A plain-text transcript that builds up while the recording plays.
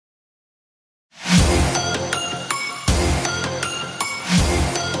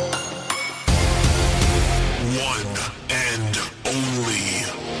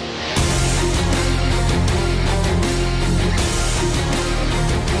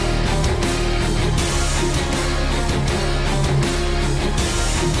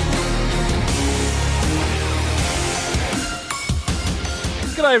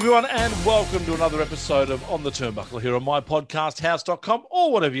G'day everyone and welcome to another episode of On the Turnbuckle here on mypodcasthouse.com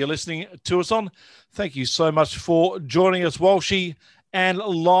or whatever you're listening to us on. Thank you so much for joining us, Walshy and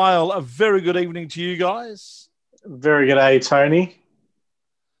Lyle. A very good evening to you guys. Very good day, Tony.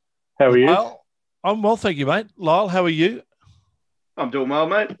 How are Lyle, you? I'm well, thank you, mate. Lyle, how are you? I'm doing well,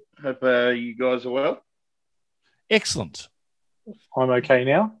 mate. Hope you guys are well. Excellent. I'm okay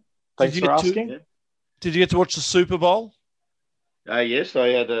now. Thanks for asking. Did you get to watch the Super Bowl? Yes, I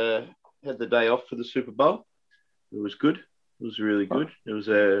had the day off for the Super Bowl. It was good. It was really good. It was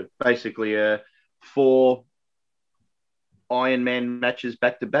basically 4 Iron Man matches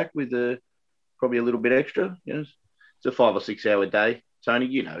back to back with probably a little bit extra. You know, it's a 5 or 6 hour day. Tony,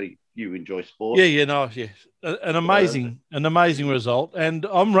 you know, you enjoy sport. Yeah. An amazing result, and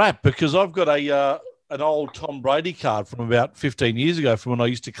I'm wrapped because I've got an old Tom Brady card from about 15 years ago, from when I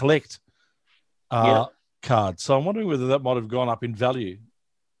used to collect cards. So I'm wondering whether that might have gone up in value.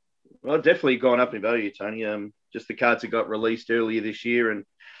 Well, definitely gone up in value, Tony. Just the cards that got released earlier this year and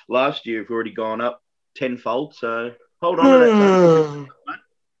last year have already gone up tenfold. So hold on to that, Tony.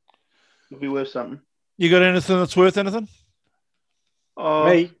 It'll be worth something. You got anything that's worth anything?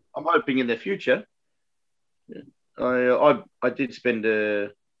 Me? I'm hoping in the future. I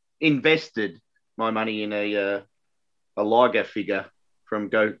did invested my money in a Liger figure from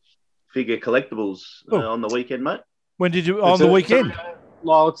Go Figure Collectibles on the weekend, mate. When did you? On the weekend?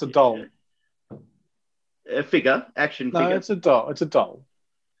 Lyle, it's a doll. A figure, action figure. No, it's a doll. It's a doll.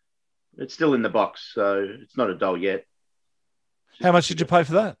 It's still in the box, so it's not a doll yet. How much did you pay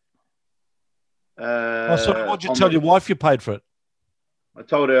for that? Sorry, what did you tell your wife you paid for it? I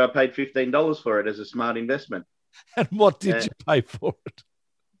told her I paid $15 for it as a smart investment. And what did you pay for it?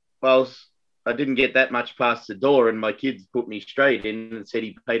 Well, I didn't get that much past the door, and my kids put me straight in and said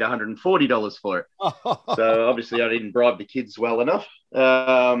he paid $140 for it. So obviously I didn't bribe the kids well enough.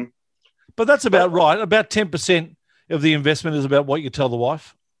 But that's about right. About 10% of the investment is about what you tell the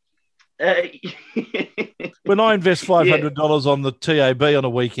wife. When I invest $500 on the TAB on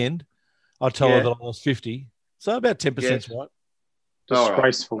a weekend, I tell her that I lost 50. So about 10% right.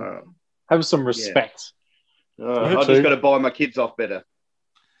 Disgraceful. Right. Have some respect. I just got to buy my kids off better.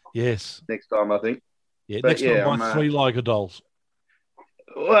 Yes. Next time, I think. Yeah, next time buy 3 Liger dolls.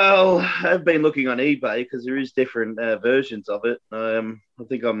 Well, I've been looking on eBay because there is different versions of it. I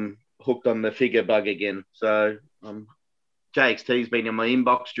think I'm hooked on the figure bug again. So JXT's been in my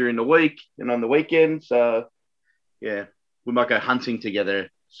inbox during the week and on the weekend. So, yeah, we might go hunting together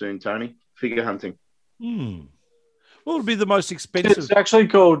soon, Tony. Figure hunting. What would be the most expensive? It's actually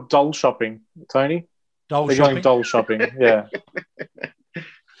called doll shopping, Tony. Doll shopping? Doll shopping, yeah.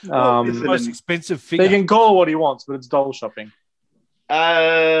 The most expensive figure. He can call it what he wants, but it's doll shopping.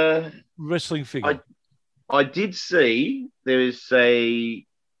 Wrestling figure. I did see there is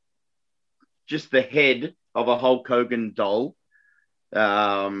just the head of a Hulk Hogan doll.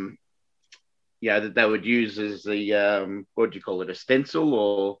 That they would use as the what do you call it? A stencil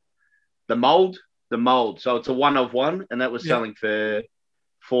or the mold? The mold. So it's a 1 of 1, and that was selling for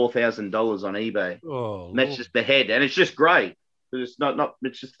 $4,000 on eBay. Oh, and that's just the head, and it's just great. It's not.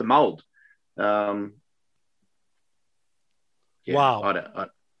 It's just the mold. Wow. I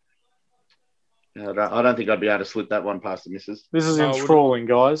don't think I'd be able to slip that one past the missus. This is enthralling,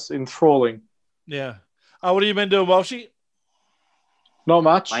 guys. Enthralling. Yeah. What have you been doing, Walshy? Not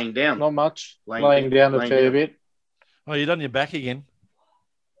much. Laying down. Not much. Laying down a fair bit. Oh, you done your back again?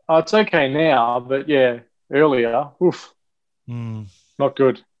 Oh, it's okay now, but earlier, not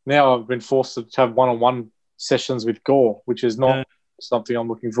good. Now I've been forced to have one-on-one sessions with Gore, which is not something I'm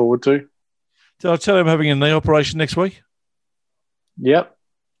looking forward to. Did I tell you I'm having a knee operation next week? Yep.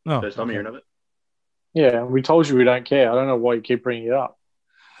 No. First time hearing of it. Yeah, we told you we don't care. I don't know why you keep bringing it up.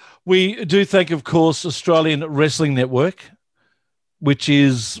 We do thank, of course, Australian Wrestling Network, which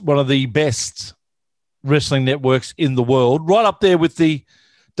is one of the best wrestling networks in the world, right up there with the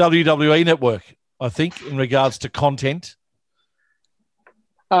WWE network, I think, in regards to content.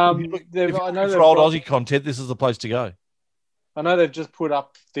 If you're looking for old Aussie content, this is the place to go. I know they've just put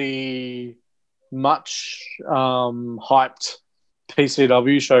up the much hyped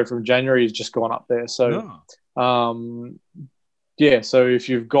PCW show from January has just gone up there. So, so if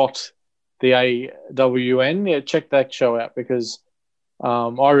you've got the AWN, check that show out because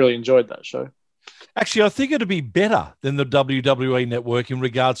I really enjoyed that show. Actually, I think it'd be better than the WWE network in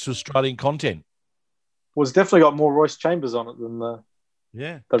regards to Australian content. Well, it's definitely got more Royce Chambers on it than the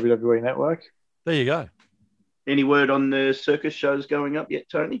WWE network. There you go. Any word on the circus shows going up yet,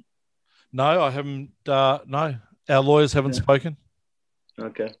 Tony? No, I haven't. No, our lawyers haven't spoken.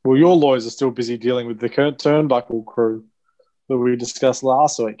 Okay. Well, your lawyers are still busy dealing with the Turnbuckle crew. that we discussed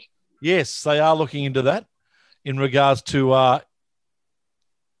last week. Yes, they are looking into that in regards to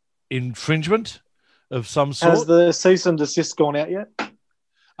infringement of some sort. Has the cease and desist gone out yet?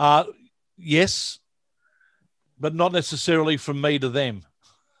 Yes, but not necessarily from me to them.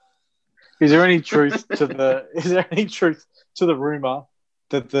 Is there any truth to the rumor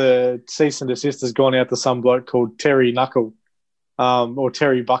that the cease and desist has gone out to some bloke called Terry Knuckle, or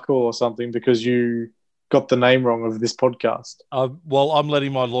Terry Buckle or something, because you got the name wrong of this podcast? Well, I'm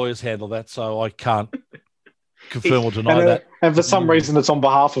letting my lawyers handle that, so I can't confirm or deny that. And for some reason, it's on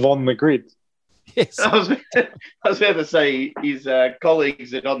behalf of On the Grid. Yes. I was about to say his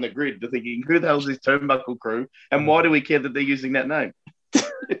colleagues at On the Grid are thinking, who the hell's this Turnbuckle crew, and why do we care that they're using that name?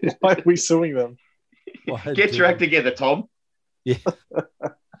 Why are we suing them? Get your act together, Tom. Yeah.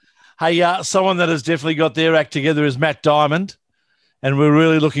 Hey, someone that has definitely got their act together is Matt Diamond, and we're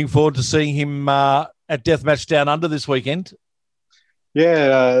really looking forward to seeing him at Deathmatch Down Under this weekend.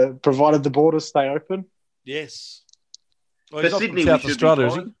 Yeah, provided the borders stay open. Yes. Well, for Sydney, South Australia,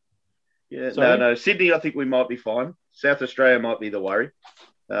 is he? Yeah, no. Sydney, I think we might be fine. South Australia might be the worry.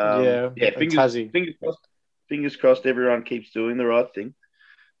 Fingers crossed everyone keeps doing the right thing.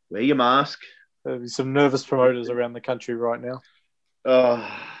 Wear your mask. There'll be some nervous promoters around the country right now.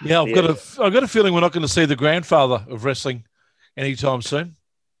 I've got a feeling we're not going to see the grandfather of wrestling anytime soon.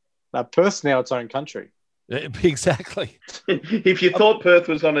 Now, Perth's now its own country. Exactly. If you thought Perth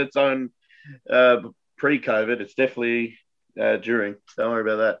was on its own pre-COVID, it's definitely during. Don't worry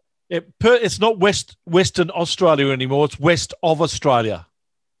about that. It's not Western Australia anymore. It's west of Australia.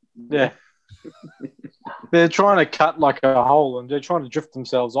 Yeah. They're trying to cut like a hole, and they're trying to drift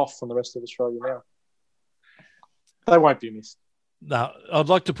themselves off from the rest of Australia now. They won't be missed. No, I'd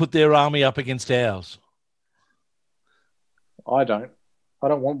like to put their army up against ours. I don't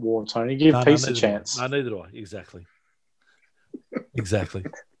want war, Tony. Give peace a chance. No, neither do I. Exactly.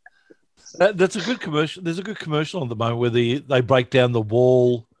 That's a good commercial. There's a good commercial at the moment where they break down the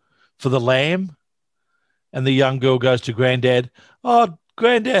wall for the lamb, and the young girl goes to Granddad. Oh,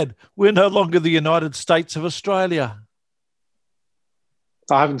 Granddad, we're no longer the United States of Australia.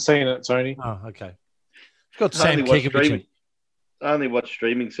 I haven't seen it, Tony. Oh, okay. It's got Sam Kekovich. I only watch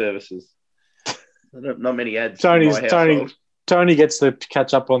streaming services. Not many ads. Tony gets to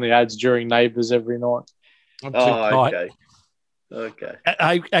catch up on the ads during Neighbours every night. Okay.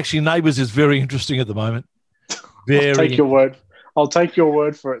 Actually, Neighbours is very interesting at the moment. I'll take your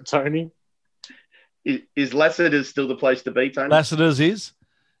word for it, Tony. Is Lassiter's still the place to be, Tony? Lassiter's is.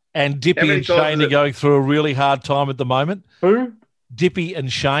 And Dippy and Shane are going through a really hard time at the moment. Who? Dippy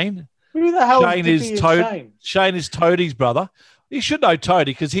and Shane. Who the hell is Dippy and Shane? Shane is Toadie's brother. You should know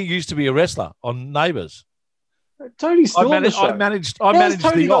Toadie because he used to be a wrestler on Neighbours. Toadie's still on the show. I managed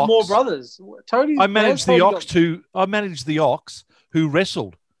the got Ox. more brothers. I managed the Ox who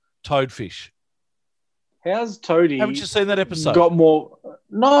wrestled Toadfish. How's Toadie? Haven't you seen that episode? Got more?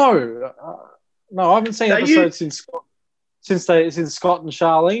 No, I haven't seen episodes since Scott and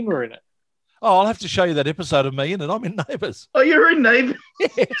Charlene were in it. Oh, I'll have to show you that episode of me in it. I'm in Neighbours. Oh, you're in Neighbours.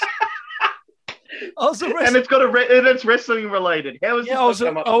 Yes. And it's wrestling related. How is this?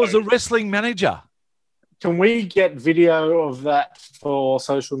 I was a wrestling manager. Can we get video of that for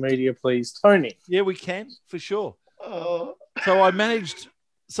social media, please, Tony? Yeah, we can for sure. Oh. So I managed.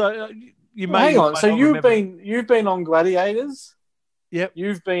 So you may hang on. So you've been on Gladiators. Yep.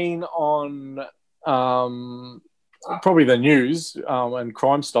 You've been on probably the news and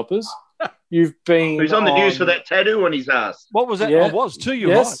Crime Stoppers. You've been. He's on the news for that tattoo on his ass. What was that? Yeah. I was too.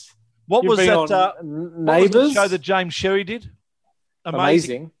 You're yes. right. What was that? Neighbours show that James Sherry did?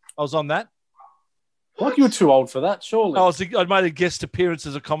 Amazing. I was on that. Like you were too old for that, surely. I made a guest appearance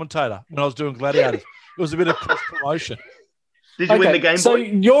as a commentator when I was doing Gladiators. It was a bit of cross promotion. Did you win the Game Boy? So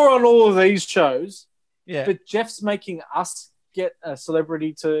you're on all of these shows, yeah. But Jeff's making us get a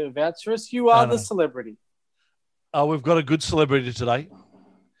celebrity to vouch for us. You are the celebrity. Oh, we've got a good celebrity today.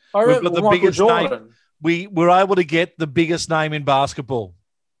 We've got the biggest name. We were able to get the biggest name in basketball.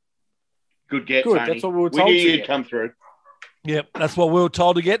 Good get, Good. Tony. That's what we were told. We knew you'd come through. Yep, that's what we were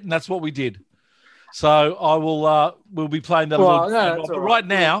told to get, and that's what we did. So I will. We'll be playing that. But right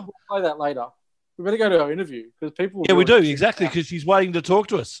now, we'll play that later. We better go to our interview because people. Yeah, we do exactly because she's waiting to talk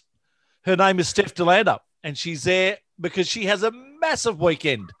to us. Her name is Steph DeLander, and she's there because she has a massive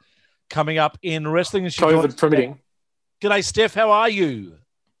weekend coming up in wrestling. And COVID permitting. G'day, Steph. How are you?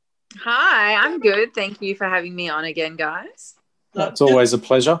 Hi, I'm good. Thank you for having me on again, guys. It's always a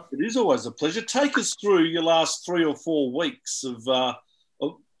pleasure. It is always a pleasure. Take us through your last 3 or 4 weeks of,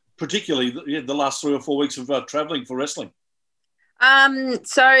 particularly the last 3 or 4 weeks of travelling for wrestling.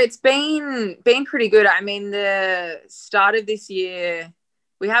 So it's been pretty good. I mean, the start of this year,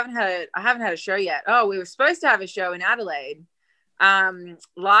 I haven't had a show yet. Oh, we were supposed to have a show in Adelaide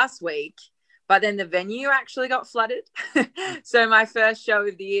last week, but then the venue actually got flooded. So my first show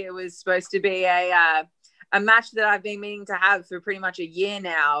of the year was supposed to be a match that I've been meaning to have for pretty much a year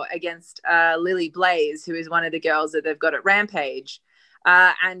now against Lily Blaze, who is one of the girls that they've got at Rampage.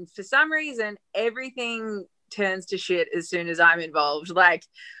 And for some reason, everything turns to shit as soon as I'm involved. Like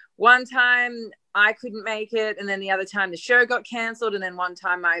one time I couldn't make it, and then the other time the show got cancelled, and then one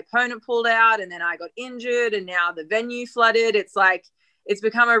time my opponent pulled out, and then I got injured, and now the venue flooded. It's like it's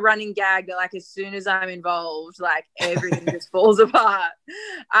become a running gag that like as soon as I'm involved, like everything just falls apart.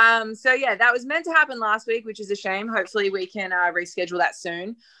 So yeah, that was meant to happen last week, which is a shame. Hopefully we can reschedule that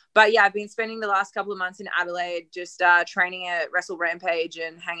soon. But yeah, I've been spending the last couple of months in Adelaide just training at Wrestle Rampage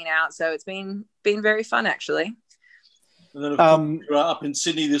and hanging out. So it's been very fun, actually. And then, of course, you're up in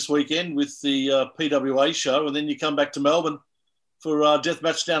Sydney this weekend with the PWA show, and then you come back to Melbourne for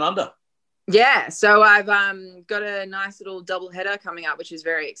Deathmatch Down Under. Yeah, so I've got a nice little double header coming up, which is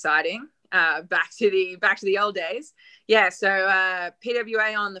very exciting. Back to the old days. Yeah, so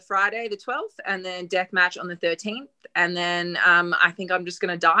PWA on the Friday, the 12th, and then Deathmatch on the 13th. And then I think I'm just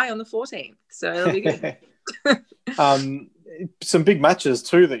going to die on the 14th. So it'll be good. Some big matches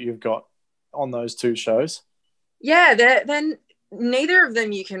too that you've got on those two shows. Yeah, then neither of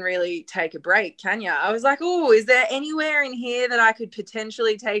them you can really take a break, can you? I was like, oh, is there anywhere in here that I could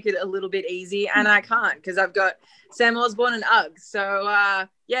potentially take it a little bit easy? And I can't because I've got Sam Osborne and Uggs. So,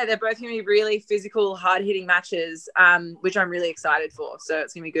 yeah, they're both going to be really physical, hard-hitting matches, which I'm really excited for. So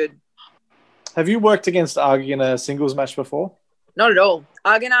it's going to be good. Have you worked against Ugg in a singles match before? Not at all.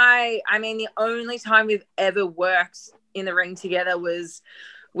 Ugg and I mean, the only time we've ever worked in the ring together was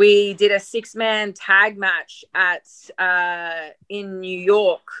we did a 6-man tag match at in New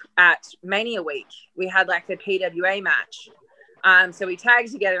York at Mania Week. We had like the PWA match. So we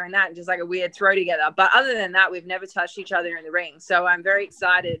tagged together in that and just like a weird throw together. But other than that, we've never touched each other in the ring. So I'm very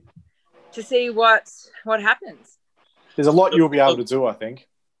excited to see what happens. There's a lot you'll be able to do, I think.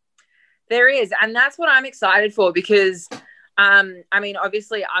 There is. And that's what I'm excited for because, I mean,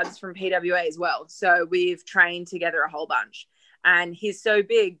 obviously Ud's from PWA as well. So we've trained together a whole bunch. And he's so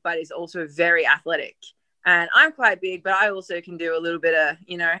big, but he's also very athletic. And I'm quite big, but I also can do a little bit of,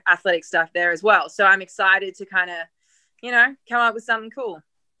 athletic stuff there as well. So I'm excited to kind of, come up with something cool.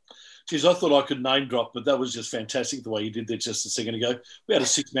 Geez, I thought I could name drop, but that was just fantastic the way you did that just a second ago. We had a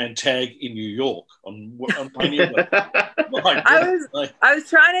 6-man tag in New York on I was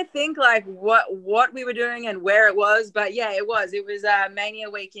trying to think like what we were doing and where it was, but yeah, it was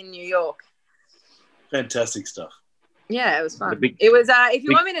Mania Week in New York. Fantastic stuff. Yeah, it was fun. It was if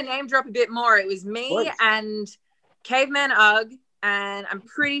you want me to name drop a bit more, it was me and Caveman Ugg and I'm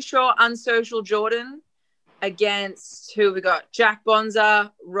pretty sure Unsocial Jordan against who we got? Jack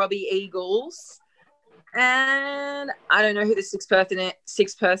Bonza, Robbie Eagles, and I don't know who the sixth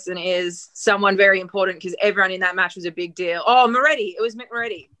person is. Someone very important because everyone in that match was a big deal. Oh, Moretti. It was Mick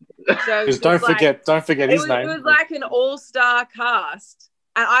Moretti. So don't forget his name. It was like an all-star cast,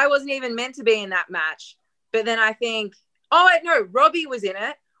 and I wasn't even meant to be in that match. But then I think, Robbie was in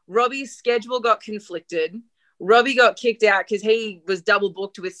it. Robbie's schedule got conflicted. Robbie got kicked out because he was double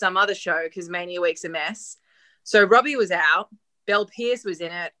booked with some other show because Mania Week's a mess. So Robbie was out. Belle Pierce was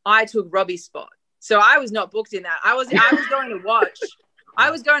in it. I took Robbie's spot. So I was not booked in that. I was going to watch. I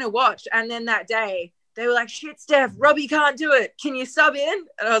was going to watch. And then that day, they were like, shit, Steph, Robbie can't do it. Can you sub in?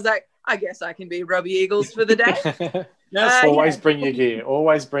 And I was like, I guess I can be Robbie Eagles for the day. Always bring your gear.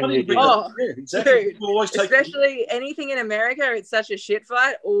 Always bring your gear. Oh, yeah, exactly. Dude, especially anything in America, it's such a shit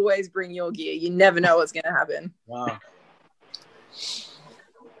fight. Always bring your gear. You never know what's going to happen. Wow.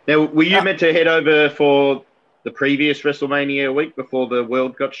 Now, were you meant to head over for the previous WrestleMania week before the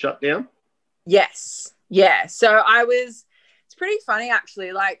world got shut down? Yes. Yeah. So it's pretty funny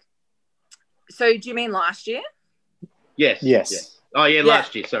actually. Like, so do you mean last year? Yes. Oh yeah,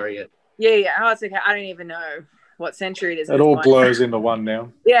 last year. Sorry. Yeah. Yeah. Oh, it's okay. I don't even know what century it is. It all blurs into one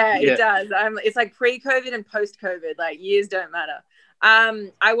now. Yeah, it does. It's like pre-COVID and post-COVID. Like years don't matter.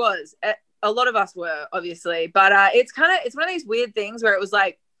 A lot of us were obviously, but it's one of these weird things where it was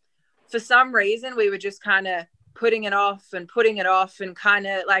like, for some reason we were just kind of putting it off and kind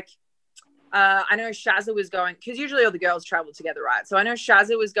of like, I know Shazza was going, because usually all the girls travel together, right? So I know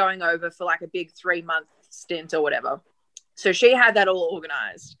Shazza was going over for like a big 3-month stint or whatever. So she had that all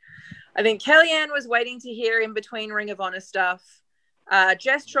organized. I think Kellyanne was waiting to hear in between Ring of Honor stuff.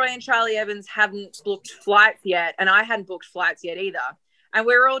 Jess Troy and Charlie Evans haven't booked flights yet, and I hadn't booked flights yet either. And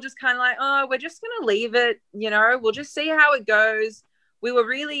we were all just kind of like, oh, we're just going to leave it, we'll just see how it goes. We were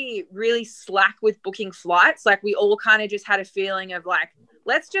really, really slack with booking flights. Like we all kind of just had a feeling of like,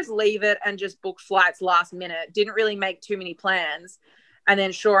 let's just leave it and just book flights last minute. Didn't really make too many plans. And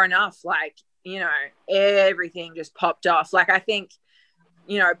then sure enough, like, everything just popped off. Like I think,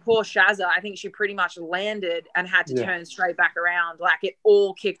 poor Shazza, I think she pretty much landed and had to turn straight back around. Like it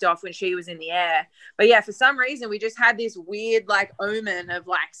all kicked off when she was in the air. But yeah, for some reason, we just had this weird like omen of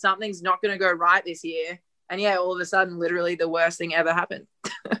like something's not going to go right this year. And yeah, all of a sudden, literally the worst thing ever happened.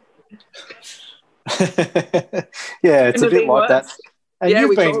 Yeah, it's a bit like that. And yeah,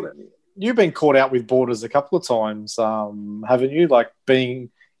 you've been caught out with borders a couple of times, haven't you? Like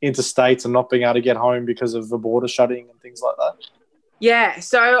being interstate and not being able to get home because of the border shutting and things like that. Yeah,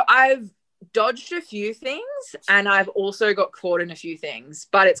 so I've dodged a few things and I've also got caught in a few things,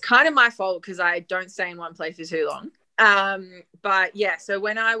 but it's kind of my fault because I don't stay in one place for too long. But yeah, so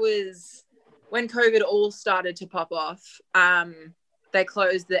when COVID all started to pop off, they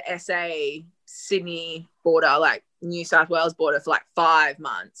closed the SA Sydney border, like New South Wales border, for like 5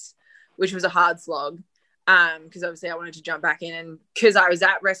 months, which was a hard slog. Because obviously I wanted to jump back in, and because I was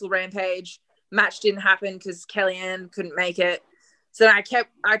at Wrestle Rampage, match didn't happen because Kellyanne couldn't make it. So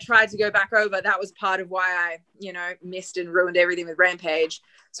I tried to go back over. That was part of why I, missed and ruined everything with Rampage.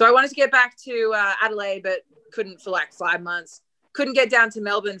 So I wanted to get back to Adelaide, but couldn't for like 5 months. Couldn't get down to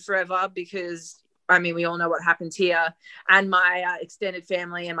Melbourne forever because, we all know what happened here. And my extended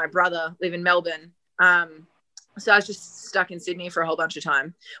family and my brother live in Melbourne. So I was just stuck in Sydney for a whole bunch of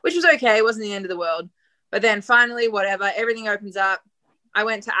time, which was okay. It wasn't the end of the world. But then finally, whatever, everything opens up. I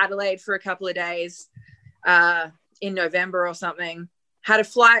went to Adelaide for a couple of days in November or something. Had a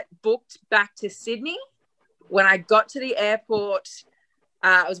flight booked back to Sydney. When I got to the airport,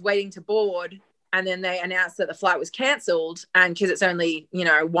 I was waiting to board. And then they announced that the flight was cancelled. And because it's only,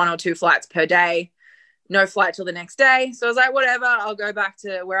 1 or 2 flights per day, no flight till the next day. So I was like, whatever, I'll go back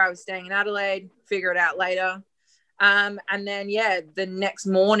to where I was staying in Adelaide, figure it out later. And then, the next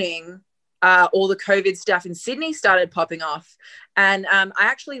morning, all the COVID stuff in Sydney started popping off. And I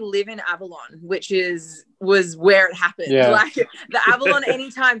actually live in Avalon, which was where it happened. Yeah. Like the Avalon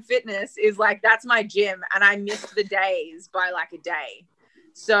Anytime Fitness is like, that's my gym. And I missed the days by like a day.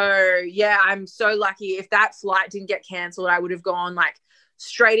 So yeah, I'm so lucky. If that flight didn't get cancelled, I would have gone like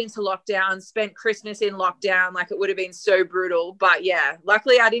straight into lockdown, spent Christmas in lockdown. Like it would have been so brutal. But yeah,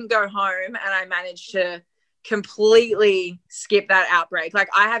 luckily I didn't go home and I managed to completely skip that outbreak. Like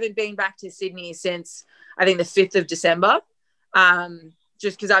I haven't been back to Sydney since I think the 5th of December,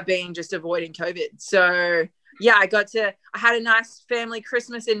 just because I've been just avoiding COVID. So yeah, I had a nice family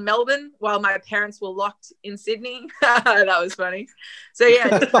Christmas in Melbourne while my parents were locked in Sydney. That was funny. So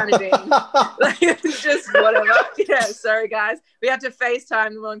yeah, just kind of being like, just whatever. Yeah, sorry guys. We had to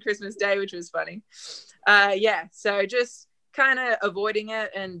FaceTime them on Christmas Day, which was funny. Yeah, so just kind of avoiding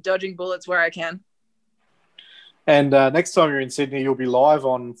it and dodging bullets where I can. And next time you're in Sydney, you'll be live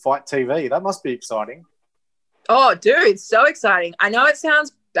on Fight TV. That must be exciting. Oh, dude, so exciting. I know it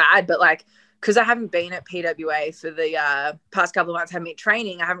sounds bad, but like, because I haven't been at PWA for the past couple of months, haven't been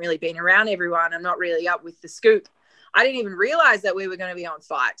training, I haven't really been around everyone. I'm not really up with the scoop. I didn't even realize that we were going to be on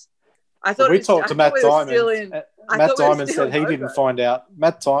Fight. I thought we talked to Matt Diamond. Matt Diamond said he didn't find out.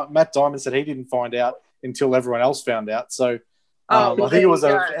 Matt Diamond said he didn't find out until everyone else found out. So I think it was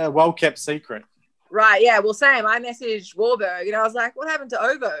a well-kept secret. Right, yeah. Well, same. I messaged Warburg and I was like, what happened to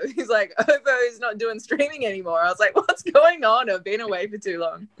Ovo? He's like, Ovo is not doing streaming anymore. I was like, what's going on? I've been away for too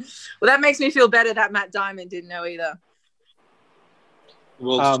long. Well, that makes me feel better that Matt Diamond didn't know either.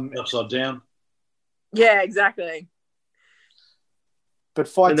 Well, upside down. Yeah, exactly. But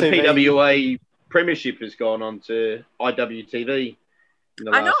Fight TV, the TV... PWA Premiership has gone on to IWTV.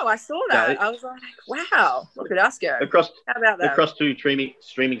 I know, I saw that. I was like, wow, look at us go. How about that? Across 2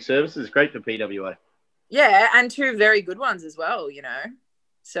 streaming services, great for PWA. Yeah, and 2 very good ones as well,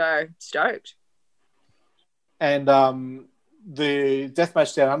 So, stoked. And the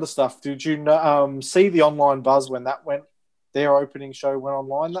Deathmatch Down Under stuff, did you see the online buzz when that their opening show went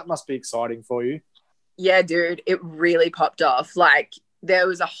online? That must be exciting for you. Yeah, dude, it really popped off. Like, there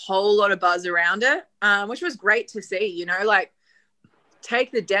was a whole lot of buzz around it, which was great to see, like,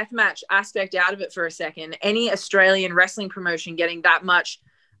 take the deathmatch aspect out of it for a second. Any Australian wrestling promotion getting that much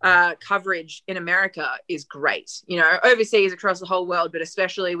coverage in America is great. Overseas across the whole world, but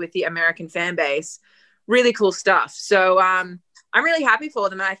especially with the American fan base, really cool stuff. So I'm really happy for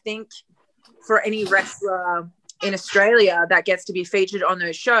them. And I think for any wrestler in Australia that gets to be featured on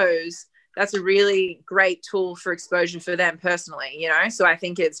those shows, that's a really great tool for exposure for them personally, So I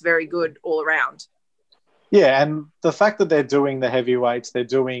think it's very good all around. Yeah, and the fact that they're doing the heavyweights, they're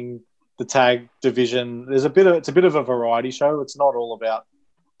doing the tag division. It's a bit of a variety show. It's not all about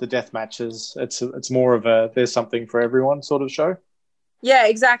the death matches. It's more of a there's something for everyone sort of show. Yeah,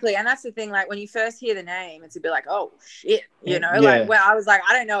 exactly. And that's the thing, like when you first hear the name, it's a bit like, oh shit, you know, Yeah. like well, I was like,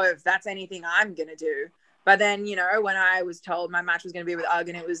 I don't know if that's anything I'm gonna do. But then, you know, when I was told my match was going to be with Ugg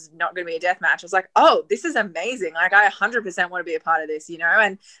and it was not going to be a death match, I was like, oh, this is amazing. Like, I 100% want to be a part of this, you know?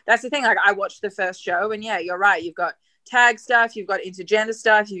 And that's the thing. Like, I watched the first show and, yeah, you're right. You've got tag stuff. You've got intergender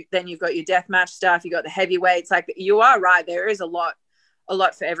stuff. Then you've got your death match stuff. You got the heavyweights. Like, you are right. There is a lot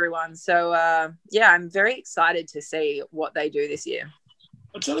for everyone. So, yeah, I'm very excited to see what they do this year.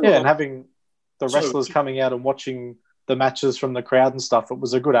 Yeah, and having the wrestlers coming out and watching the matches from the crowd and stuff, it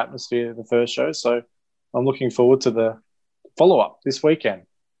was a good atmosphere the first show. So, I'm looking forward to the follow-up this weekend.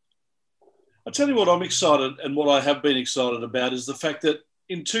 I'll tell you what I'm excited and what I have been excited about is the fact that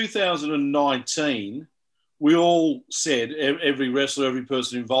in 2019, we all said, every wrestler, every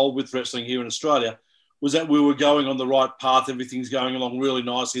person involved with wrestling here in Australia, was that we were going on the right path. Everything's going along really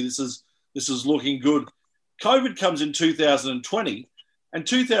nicely. This is looking good. COVID comes in 2020, and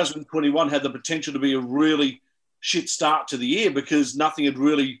 2021 had the potential to be a really shit start to the year because nothing had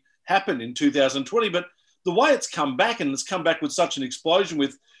really happened in 2020. But the way it's come back, and it's come back with such an explosion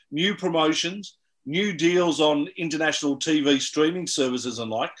with new promotions, new deals on international TV streaming services and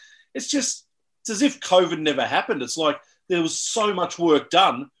like, it's as if COVID never happened. It's like there was so much work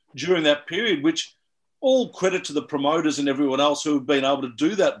done during that period, which all credit to the promoters and everyone else who have been able to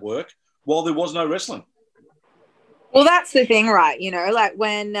do that work while there was no wrestling. Well, that's the thing, right? You know, like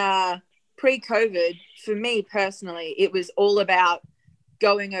when pre-COVID, for me personally, it was all about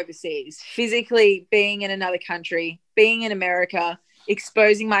going overseas, physically being in another country, being in America,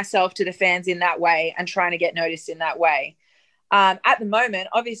 exposing myself to the fans in that way and trying to get noticed in that way. At the moment,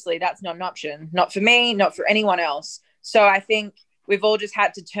 obviously, that's not an option, not for me, not for anyone else. So I think we've all just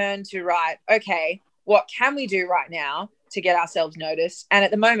had to turn to, right, okay, what can we do right now to get ourselves noticed? And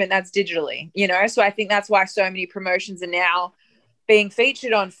at the moment, that's digitally, you know? So I think that's why so many promotions are now being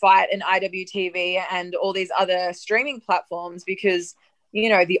featured on Fight and IWTV and all these other streaming platforms because, you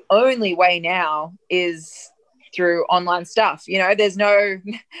know, the only way now is through online stuff. You know, there's no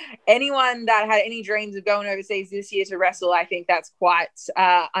anyone that had any dreams of going overseas this year to wrestle. I think that's quite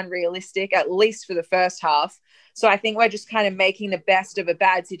unrealistic, at least for the first half. So I think we're just kind of making the best of a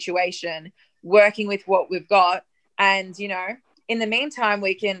bad situation, working with what we've got. And, you know, in the meantime,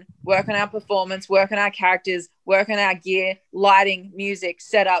 we can work on our performance, work on our characters, work on our gear, lighting, music,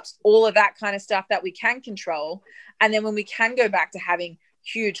 setups, all of that kind of stuff that we can control. And then when we can go back to having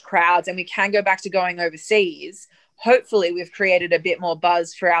huge crowds and we can go back to going overseas, hopefully we've created a bit more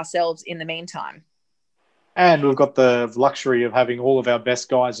buzz for ourselves in the meantime. And we've got the luxury of having all of our best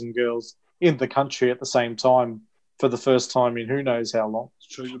guys and girls in the country at the same time for the first time in who knows how long.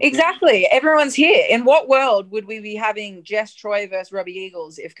 Exactly. Everyone's here. In what world would we be having Jess Troy versus Robbie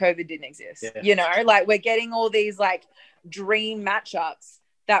Eagles if COVID didn't exist? Yeah. You know, like we're getting all these like dream matchups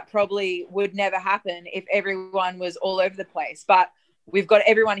that probably would never happen if everyone was all over the place. But we've got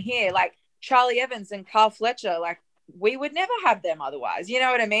everyone here, like Charlie Evans and Carl Fletcher. Like we would never have them otherwise. You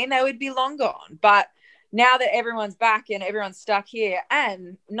know what I mean? They would be long gone. But now that everyone's back and everyone's stuck here,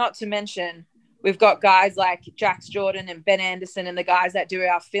 and not to mention we've got guys like Jax Jordan and Ben Anderson and the guys that do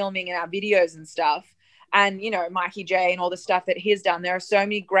our filming and our videos and stuff. And, you know, Mikey J and all the stuff that he's done. There are so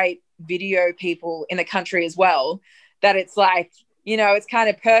many great video people in the country as well that it's like, you know, it's kind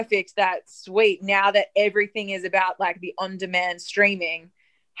of perfect that sweet now that everything is about like the on-demand streaming.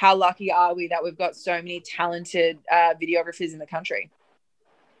 How lucky are we that we've got so many talented videographers in the country?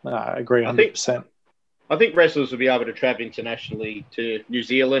 I agree 100%. I think wrestlers will be able to travel internationally to New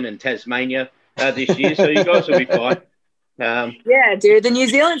Zealand and Tasmania this year, so you guys will be fine. Yeah, dude, the New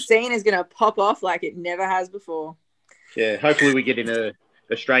Zealand scene is going to pop off like it never has before. Yeah, hopefully we get in a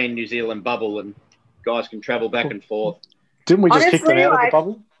Australian-New Zealand bubble and guys can travel back and forth. Didn't we just kick them out of the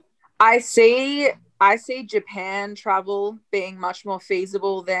bubble? I see Japan travel being much more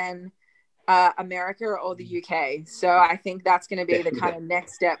feasible than America or the UK. So I think that's going to be the kind of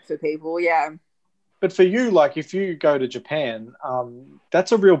next step for people. Yeah. But for you, like if you go to Japan,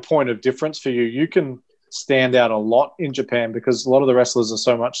 that's a real point of difference for you. You can stand out a lot in Japan because a lot of the wrestlers are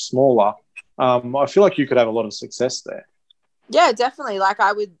so much smaller. I feel like you could have a lot of success there. Yeah, definitely. Like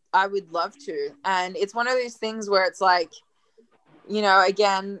I would love to. And it's one of those things where it's like, you know,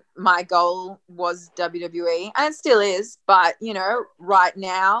 again, my goal was WWE and it still is. But, you know, right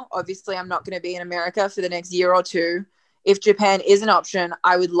now, obviously I'm not going to be in America for the next year or two. If Japan is an option,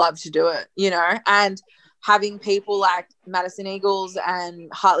 I would love to do it, you know, and having people like Madison Eagles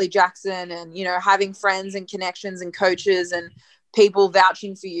and Hartley Jackson and, you know, having friends and connections and coaches and people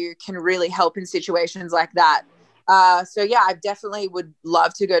vouching for you can really help in situations like that. So yeah, I definitely would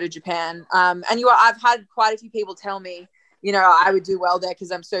love to go to Japan. And I've had quite a few people tell me, you know, I would do well there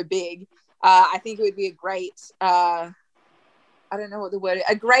because I'm so big. I think it would be a great, I don't know what the word is,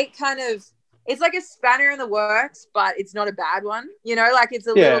 a great kind of, it's like a spanner in the works, but it's not a bad one. You know, like it's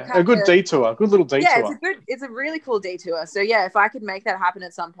a little kind a good detour, good little detour. Yeah, it's a really cool detour. So yeah, if I could make that happen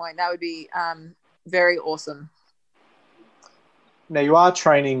at some point, that would be very awesome. Now, you are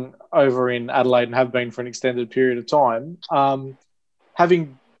training over in Adelaide and have been for an extended period of time.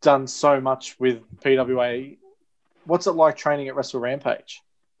 Having done so much with PWA, what's it like training at Wrestle Rampage?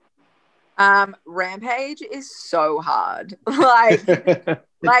 Rampage is so hard. like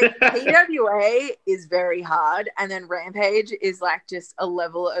PWA is very hard, and then Rampage is like just a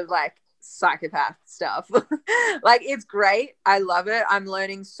level of like psychopath stuff. Like it's great. I love it. I'm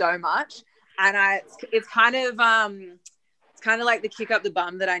learning so much, and it's kind of like the kick up the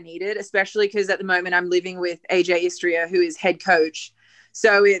bum that I needed, especially because at the moment I'm living with AJ Istria, who is head coach.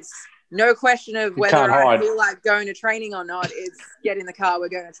 So it's no question of whether I feel like going to training or not. It's get in the car, we're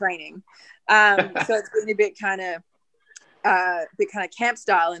going to training. So it's been a bit kind of camp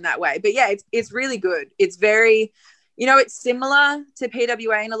style in that way. But yeah, it's really good. It's very, you know, it's similar to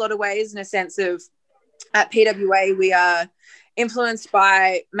PWA in a lot of ways, in a sense of at PWA we are influenced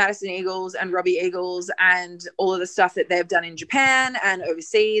by Madison Eagles and Robbie Eagles and all of the stuff that they've done in Japan and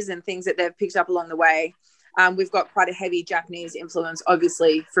overseas and things that they've picked up along the way. We've got quite a heavy Japanese influence,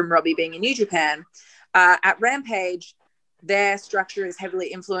 obviously, from Robbie being in New Japan. At Rampage, their structure is heavily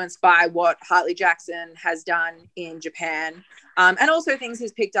influenced by what Hartley Jackson has done in Japan, and also things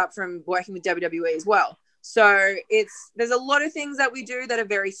he's picked up from working with WWE as well. So there's a lot of things that we do that are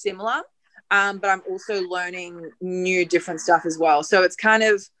very similar, but I'm also learning new different stuff as well. So it's kind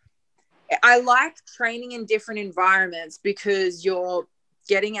of, I like training in different environments because you're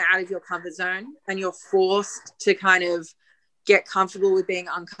getting out of your comfort zone and you're forced to kind of get comfortable with being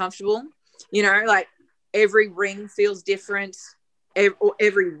uncomfortable. You know, like every ring feels different.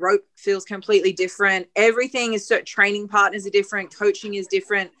 Every rope feels completely different. Everything is training partners are different. Coaching is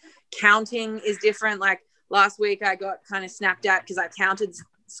different. Counting is different. Like last week I got kind of snapped at because I counted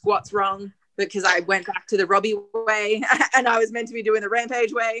squats wrong because I went back to the Robbie way and I was meant to be doing the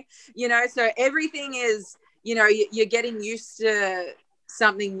Rampage way, you know? So everything is, you know, you're getting used to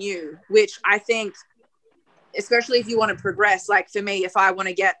something new, which I think, especially if you want to progress, like for me, if I want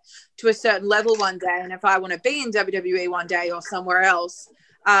to get to a certain level one day and if I want to be in WWE one day or somewhere else,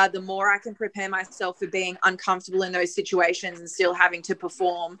 the more I can prepare myself for being uncomfortable in those situations and still having to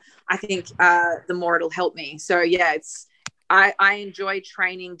perform, I think the more it'll help me. So yeah, I enjoy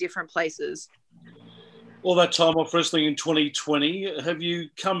training different places. All that time off wrestling in 2020, have you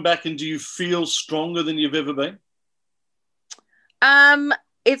come back and do you feel stronger than you've ever been?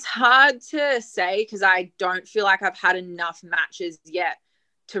 It's hard to say because I don't feel like I've had enough matches yet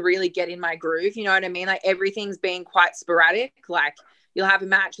to really get in my groove. You know what I mean? Like everything's been quite sporadic. Like you'll have a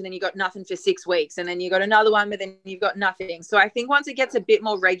match and then you got nothing for 6 weeks and then you got another one, but then you've got nothing. So I think once it gets a bit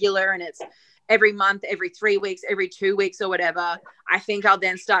more regular and it's every month, every 3 weeks, every 2 weeks or whatever, I think I'll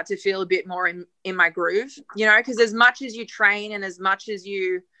then start to feel a bit more in my groove, you know, because as much as you train and as much as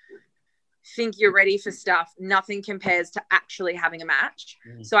you think you're ready for stuff, nothing compares to actually having a match.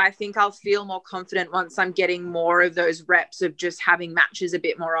 So I think I'll feel more confident once I'm getting more of those reps of just having matches a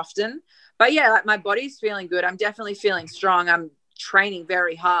bit more often. But yeah, like my body's feeling good. I'm definitely feeling strong. I'm training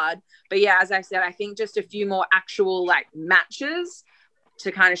very hard. But yeah, as I said, I think just a few more actual like matches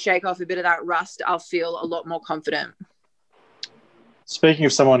to kind of shake off a bit of that rust, I'll feel a lot more confident. Speaking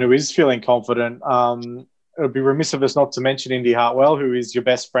of someone who is feeling confident, it would be remiss of us not to mention Indy Hartwell, who is your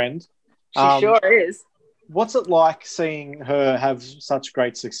best friend. She sure is. What's it like seeing her have such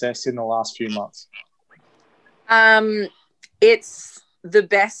great success in the last few months? It's the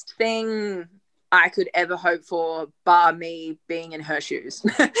best thing I could ever hope for, bar me being in her shoes.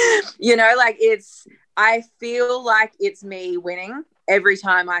 You know, like I feel like it's me winning every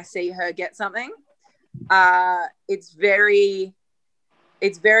time I see her get something. It's very,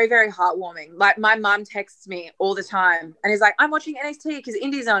 very heartwarming. Like my mum texts me all the time and is like, I'm watching NXT because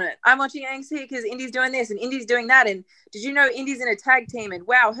Indy's on it. I'm watching NXT because Indy's doing this and Indy's doing that. And did you know Indy's in a tag team? And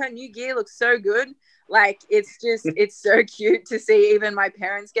wow, her new gear looks so good. Like it's so cute to see even my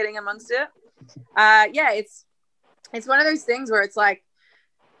parents getting amongst it. Yeah, it's one of those things where it's like,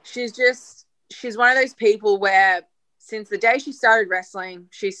 she's one of those people where since the day she started wrestling,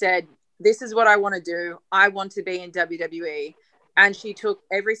 she said, this is what I want to do. I want to be in WWE. and she took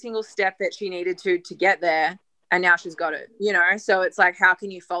every single step that she needed to get there, and now she's got it, you know? So it's like, how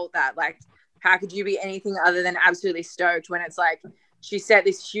can you fault that? Like, how could you be anything other than absolutely stoked when it's like she set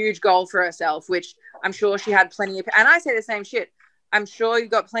this huge goal for herself, which I'm sure she had plenty of, and I say the same shit. I'm sure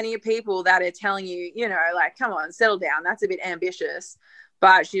you've got plenty of people that are telling you, you know, like, come on, settle down. That's a bit ambitious.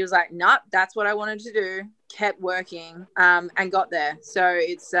 But she was like, nope, that's what I wanted to do. Kept working, and got there. So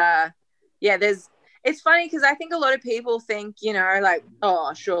it's, it's funny because I think a lot of people think, you know, like,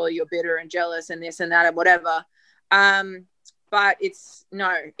 oh, surely you're bitter and jealous and this and that and whatever. But it's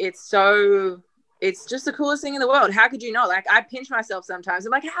just the coolest thing in the world. How could you not? Like, I pinch myself sometimes.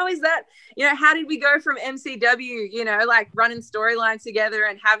 I'm like, how is that? You know, how did we go from MCW, you know, like running storylines together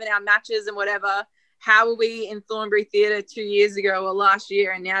and having our matches and whatever? How were we in Thornbury Theatre 2 years ago or last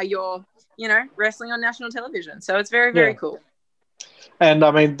year? And now you're, you know, wrestling on national television. So it's very, very cool. And I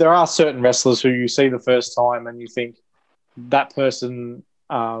mean, there are certain wrestlers who you see the first time and you think that person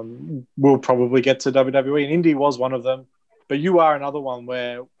will probably get to WWE. And Indy was one of them. But you are another one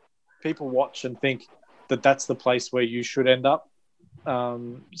where people watch and think that that's the place where you should end up.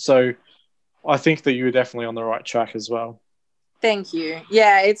 So I think that you're definitely on the right track as well. Thank you.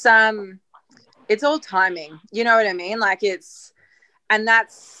 Yeah, it's all timing. You know what I mean? Like that's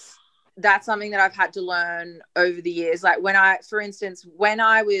something that I've had to learn over the years. Like for instance, when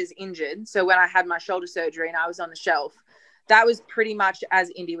I was injured, so when I had my shoulder surgery and I was on the shelf, that was pretty much as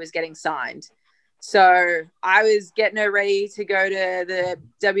Indy was getting signed. So I was getting her ready to go to the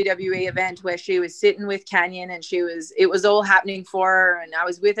WWE event where she was sitting with Canyon and it was all happening for her. And I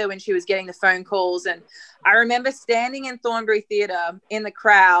was with her when she was getting the phone calls. And I remember standing in Thornbury Theatre in the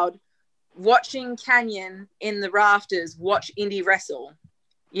crowd, watching Canyon in the rafters, watch Indy wrestle,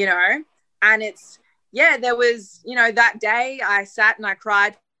 you know? And there was, you know, that day I sat and I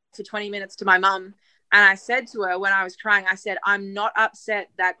cried for 20 minutes to my mum. And I said to her when I was crying, I said, I'm not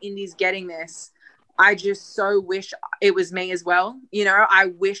upset that Indy's getting this. I just so wish it was me as well. You know, I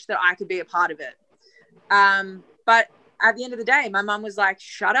wish that I could be a part of it. But at the end of the day, my mum was like,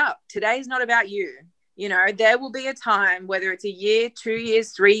 shut up. Today's not about you. You know, there will be a time, whether it's a year, 2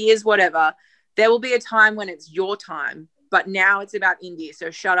 years, 3 years, whatever, there will be a time when it's your time. But now it's about Indy. So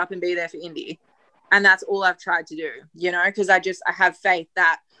shut up and be there for Indy. And that's all I've tried to do, you know, because I have faith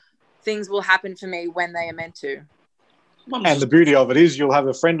that things will happen for me when they are meant to. And the beauty of it is you'll have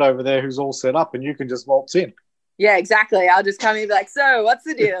a friend over there who's all set up and you can just waltz in. Yeah, exactly. I'll just come in and be like, so what's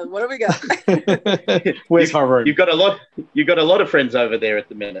the deal? What do we got? Where's my room? You've got a lot of friends over there at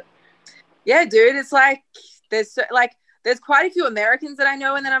the minute. Yeah, dude. It's like there's quite a few Americans that I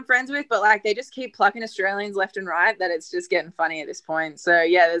know and that I'm friends with, but like they just keep plucking Australians left and right that it's just getting funny at this point. So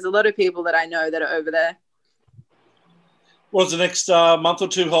yeah, there's a lot of people that I know that are over there. What's the next month or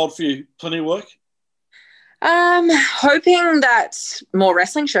two hold for you? Plenty of work? Hoping that more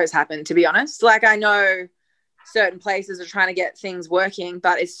wrestling shows happen, to be honest. Like I know certain places are trying to get things working,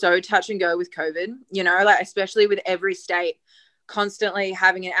 but it's so touch and go with COVID, you know, like especially with every state constantly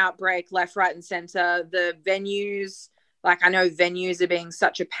having an outbreak left, right, and center. The venues, like I know venues are being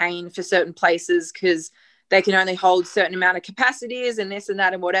such a pain for certain places because they can only hold certain amount of capacities and this and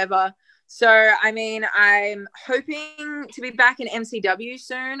that and whatever. So, I mean, I'm hoping to be back in MCW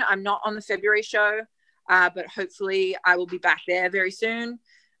soon. I'm not on the February show. But hopefully I will be back there very soon.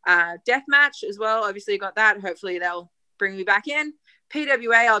 Deathmatch as well. Obviously got that. Hopefully they'll bring me back in.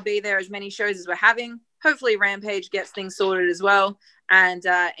 PWA, I'll be there as many shows as we're having. Hopefully Rampage gets things sorted as well. And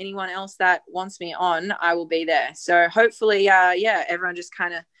anyone else that wants me on, I will be there. So hopefully, everyone just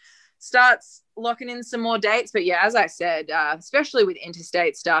kind of starts locking in some more dates. But yeah, as I said, especially with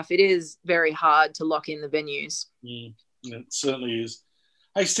interstate stuff, it is very hard to lock in the venues. It certainly is.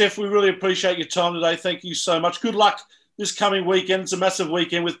 Hey, Steph, we really appreciate your time today. Thank you so much. Good luck this coming weekend. It's a massive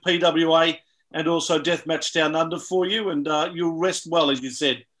weekend with PWA and also Deathmatch Down Under for you. And you'll rest well, as you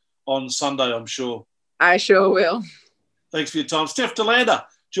said, on Sunday, I'm sure. I sure will. Thanks for your time. Steph DeLander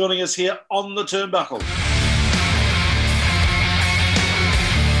joining us here on the Turnbuckle.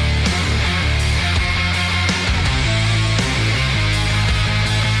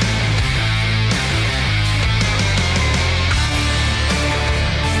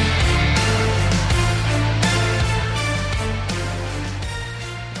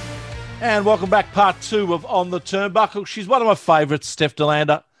 And welcome back, part two of On the Turnbuckle. She's one of my favourites, Steph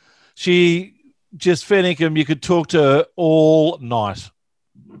DeLander. She just fair income. You could talk to her all night.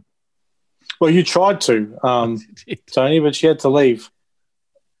 Well, you tried to, Tony, but she had to leave.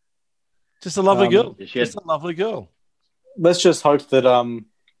 Just a lovely girl. Just a lovely girl. Let's just hope that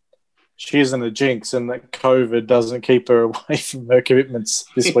she isn't a jinx and that COVID doesn't keep her away from her commitments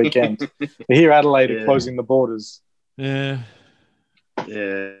this weekend. Here, Adelaide are closing the borders. Yeah.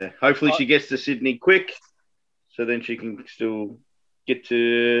 Yeah. Hopefully she gets to Sydney quick, so then she can still get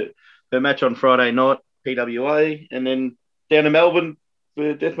to her match on Friday night, PWA, and then down to Melbourne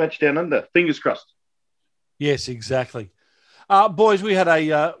for Deathmatch Down Under. Fingers crossed. Yes, exactly. Boys, we had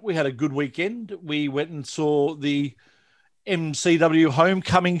a good weekend. We went and saw the MCW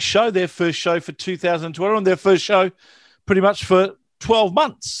Homecoming show, their first show for 2020, and their first show pretty much for 12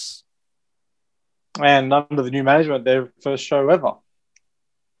 months. And under the new management, their first show ever.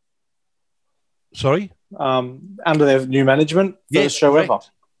 Sorry? Under their new management, first show correct. ever.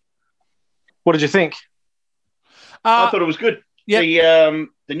 What did you think? I thought it was good. Yep.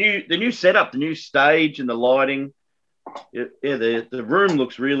 The new setup, the new stage, and the lighting. Yeah, the room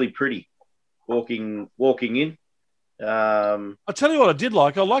looks really pretty. Walking in. I'll tell you what I did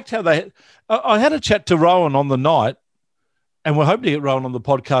like. I liked how I had a chat to Rowan on the night, and we're hoping to get Rowan on the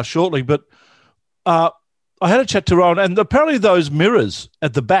podcast shortly. But I had a chat to Rowan, and apparently those mirrors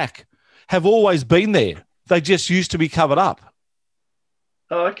at the back have always been there. They just used to be covered up.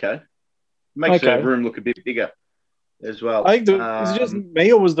 Oh, okay. Makes the room look a bit bigger as well. I think is it just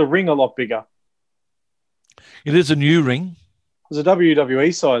me, or was the ring a lot bigger? It is a new ring. It was a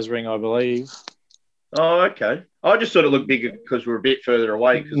WWE size ring, I believe. Oh, okay. I just thought it looked bigger because we're a bit further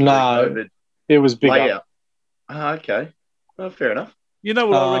away. No, it was bigger. Layout. Oh, okay. Well, fair enough. You know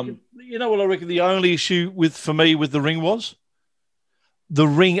what I reckon? You know what I reckon? The only issue for me with the ring was the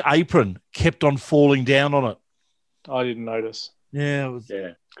ring apron kept on falling down on it. I didn't notice. Yeah, it was.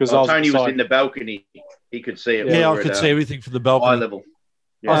 Yeah, because Tony was in the balcony. He could see it. Yeah, I could see everything from the balcony. Eye level.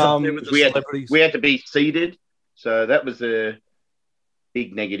 Yeah. We had to be seated, so that was a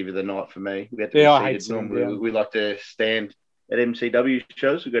big negative of the night for me. We had to be seated. Normally, we like to stand at MCW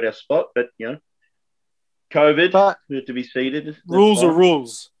shows. We got our spot, but COVID, we had to be seated. Rules are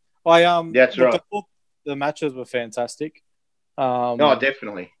rules. That's right. The matches were fantastic.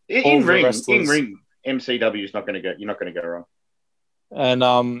 Definitely. In ring, MCW is not going to go. You're not going to go wrong. And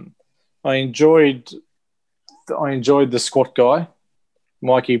I enjoyed the squat guy,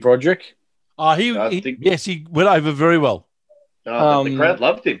 Mikey Broderick. He went over very well. The crowd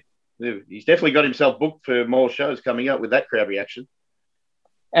loved him. He's definitely got himself booked for more shows coming up with that crowd reaction.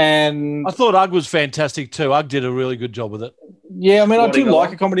 And I thought Ugg was fantastic too. Ugg did a really good job with it. Yeah, I mean, I do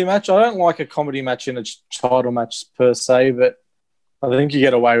like a comedy match. I don't like a comedy match in a title match per se, but I think you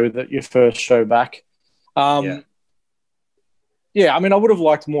get away with it your first show back. Yeah, I mean, I would have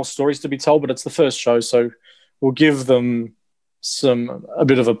liked more stories to be told, but it's the first show, so we'll give them a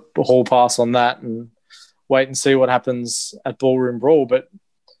bit of a hall pass on that and wait and see what happens at Ballroom Brawl. But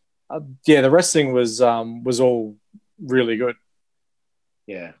the wrestling was all really good.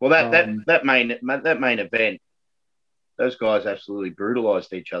 Yeah, well, that main event, those guys absolutely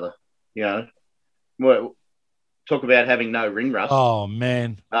brutalized each other. Well, talk about having no ring rust. Oh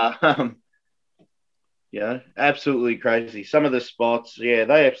man. Absolutely crazy. Some of the spots, they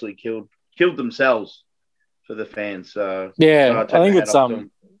absolutely killed themselves for the fans. So I think it's I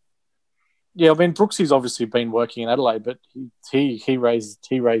mean, Brooksy's obviously been working in Adelaide, but he raised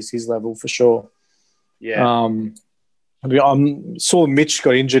his level for sure. Yeah. I saw Mitch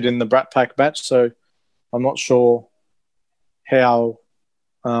got injured in the Brat Pack match, so I'm not sure how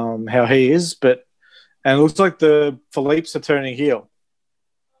he is, and it looks like the Philippe's are turning heel,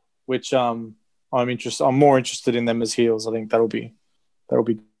 which I'm more interested in them as heels. I think that'll be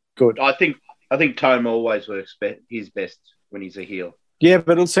good. I think Tome always works his best when he's a heel. Yeah,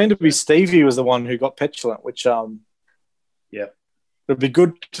 but it'll seem to be Stevie was the one who got petulant, which it'll be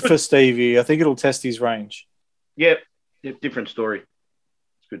good for Stevie. I think it'll test his range. Yep, different story.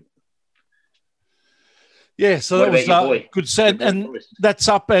 It's good. Yeah, so that was good set, and that's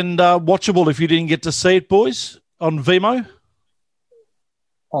up and watchable if you didn't get to see it, boys, on Vimeo.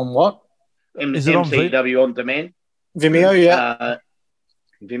 On what? Is it MCW on demand? Vimeo, yeah.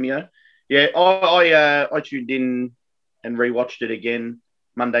 Vimeo. Yeah, I tuned in and rewatched it again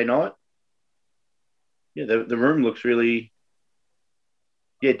Monday night. Yeah, the room looks really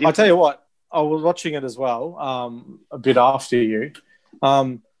different. I'll tell you what, I was watching it as well a bit after you.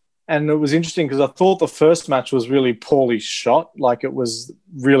 And it was interesting because I thought the first match was really poorly shot. Like it was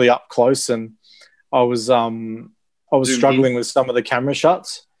really up close and I was struggling with some of the camera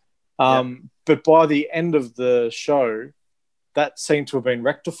shots. But by the end of the show, that seemed to have been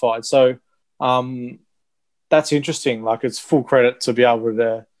rectified. So that's interesting. Like it's full credit to be able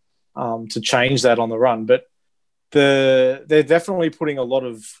to change that on the run. But they're definitely putting a lot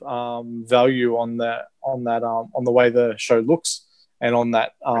of value on the way the show looks and on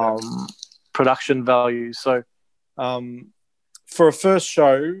that production value. So for a first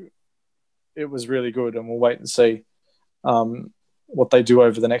show, it was really good, and we'll wait and see what they do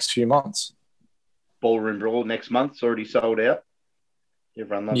over the next few months. Ballroom Brawl next month's already sold out.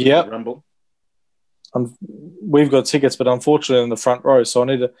 Everyone loves Yep. the Rumble. We've got tickets, but unfortunately in the front row. So I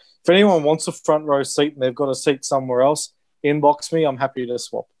need to. If anyone wants a front row seat and they've got a seat somewhere else, inbox me. I'm happy to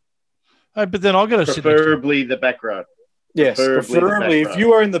swap. Hey, but then I've got to sit Preferably the back row. Yes, preferably. If row.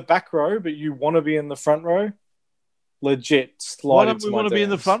 you are in the back row but you want to be in the front row, legit slide. Why don't we want to be in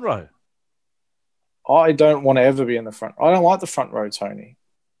the front row? I don't want to ever be in the front. I don't like the front row, Tony.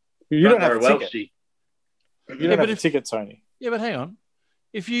 You don't have a ticket. You don't have a ticket, Tony. Yeah, but hang on.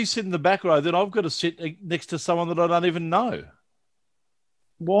 If you sit in the back row, then I've got to sit next to someone that I don't even know.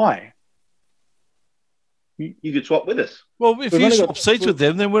 Why? You could swap with us. Well, if you swap seats with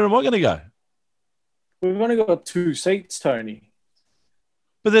them, then where am I going to go? We've only got 2 seats, Tony.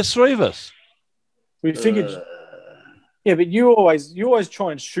 But there's 3 of us. We figured. Yeah, but you always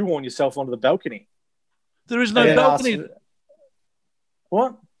try and shoehorn yourself onto the balcony. There is no balcony.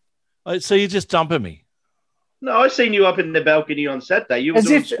 What? So you're just dumping me. No, I seen you up in the balcony on Saturday. You were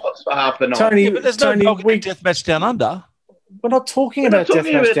doing spots for half the night. Tony, but there's no balcony deathmatch down under. We're not talking about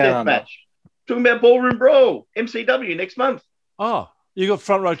deathmatch down under. We're talking about Ballroom Brawl, MCW next month. Oh, you got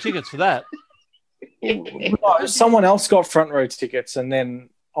front row tickets for that. No, someone else got front row tickets and then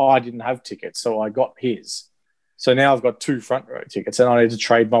I didn't have tickets, so I got his. So now I've got 2 front row tickets and I need to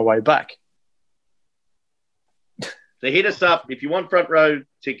trade my way back. So hit us up if you want front row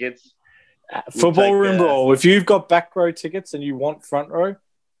tickets. For Ballroom Brawl, if you've got back row tickets and you want front row,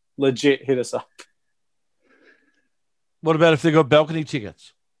 legit hit us up. What about if they've got balcony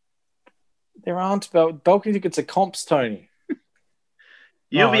tickets? There aren't balcony tickets are comps, Tony.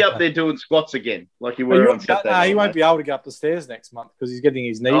 You'll be up there doing squats again, like you were on Saturday. No, he won't be able to go up the stairs next month because he's getting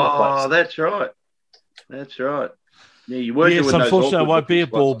his knee replaced. Oh, that's right. That's right. Yeah, you were doing those. Unfortunately, I won't be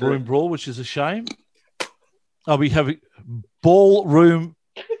at Ballroom Brawl, which is a shame. I'll be having Ballroom.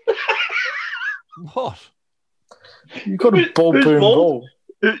 What? You got a Ballroom Brawl.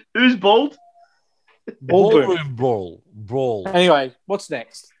 Who's bald? Ballroom Brawl. Anyway, what's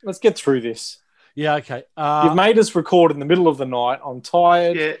next? Let's get through this. Yeah, okay. You've made us record in the middle of the night. I'm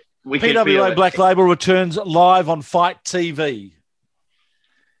tired. Yeah, PWA Black Label returns live on Fight TV.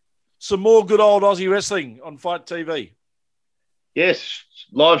 Some more good old Aussie wrestling on Fight TV. Yes,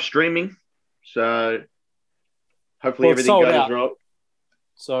 live streaming. So hopefully everything goes right.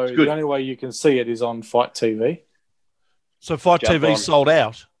 So the only way you can see it is on Fight TV. So Fight TV sold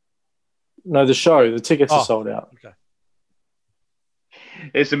out? No, the tickets are sold out. Okay.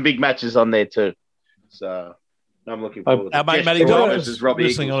 There's some big matches on there too. So I'm looking forward to our mate Matty Dog versus Robbie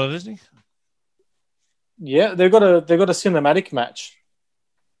wrestling on it, isn't he? Yeah, they've got a cinematic match.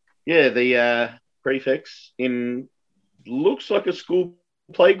 Yeah, the prefix in looks like a school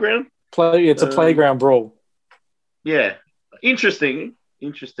playground. It's a playground brawl. Yeah. Interesting.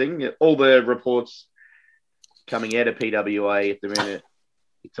 All the reports coming out of PWA at the minute.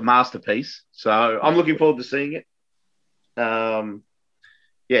 It's a masterpiece. So I'm looking forward to seeing it.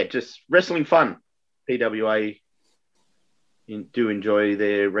 Just wrestling fun. PWA do enjoy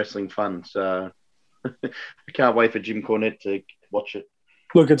their wrestling fun. So I can't wait for Jim Cornette to watch it.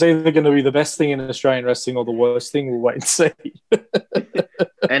 Look, it's either going to be the best thing in Australian wrestling or the worst thing. We'll wait and see.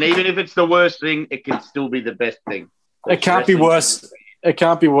 And even if it's the worst thing, it can still be the best thing. It can't be worse. It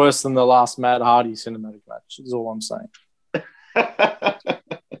can't be worse than the last Matt Hardy cinematic match. Is all I'm saying.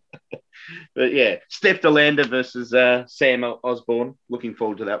 But yeah, Steph DeLander versus Sam Osborne. Looking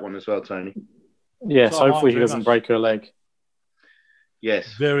forward to that one as well, Tony. Yes, hopefully he doesn't break her leg.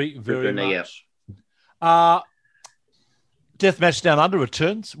 Yes. Very, very much. Deathmatch Down Under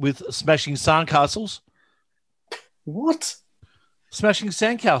returns with Smashing Sandcastles. What? Smashing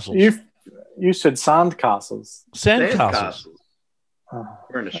Sandcastles. You said Sandcastles. Sandcastles.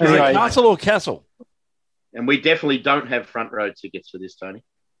 We're in Australia. Anyway, castle or castle? And we definitely don't have front row tickets for this, Tony.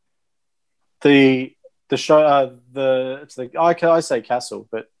 The show I say castle,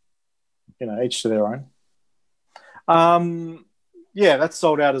 but each to their own. Yeah, that's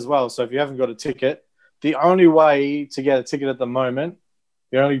sold out as well. So if you haven't got a ticket, the only way to get a ticket at the moment,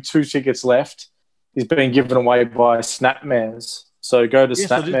 the only 2 tickets left, is being given away by Snapmares. So go to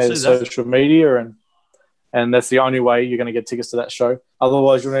Snapmares social media and that's the only way you're going to get tickets to that show.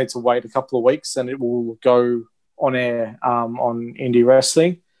 Otherwise, you'll need to wait a couple of weeks and it will go on air on Indie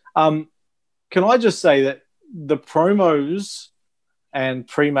Wrestling. Can I just say that the promos and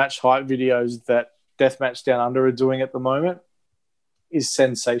pre-match hype videos that Deathmatch Down Under are doing at the moment is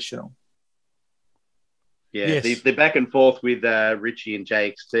sensational. Yeah, yes. They're back and forth with Richie and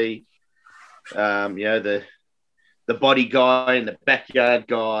JXT. The body guy and the backyard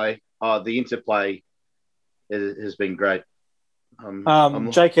guy. The interplay has been great.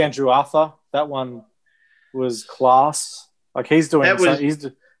 Jake Andrew Arthur, that one was class. Like he's doing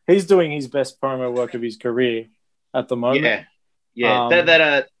he's doing his best promo work of his career at the moment. Yeah.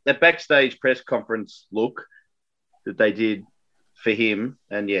 That backstage press conference look that they did for him,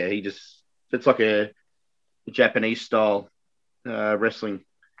 and it's like a Japanese style wrestling.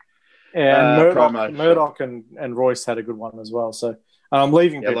 Yeah, and promo, Murdoch and Royce had a good one as well. So I'm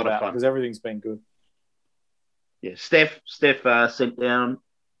leaving people out because everything's been good. Yeah, Steph sent down.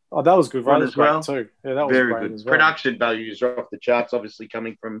 Oh, that was good, right? As well. Too. Yeah, that was very great good. As well. Production values are off the charts, obviously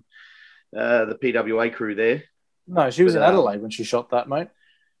coming from the PWA crew there. No, she was in Adelaide when she shot that, mate.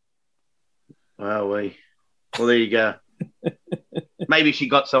 Well, there you go. Maybe she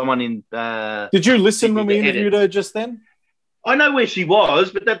got someone in. Did you listen when we interviewed her just then? I know where she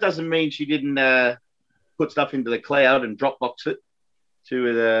was, but that doesn't mean she didn't put stuff into the cloud and Dropbox it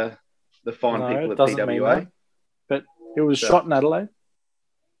to the fine people at PWA. But it was shot in Adelaide.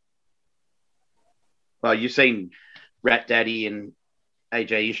 Well, you've seen Rat Daddy and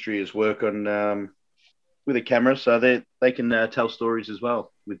AJ Istria's work on with a camera, so they can tell stories as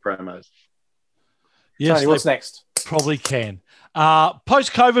well with promos. Yes, Tony, what's next? Probably can.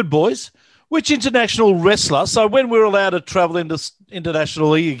 Post-COVID, boys, which international wrestler, so when we're allowed to travel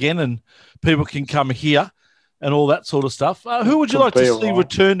internationally again and people can come here and all that sort of stuff, who would you like to see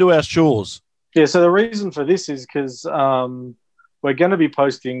return to our shores? Yeah, so the reason for this is because we're going to be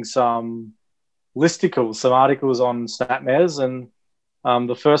posting some listicles, some articles on Snapmares, and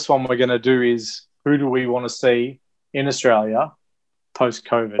the first one we're going to do is who do we want to see in Australia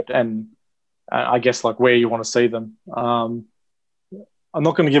post-COVID, and I guess like where you want to see them. I'm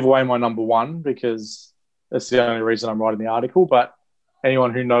not going to give away my number one because that's the only reason I'm writing the article, but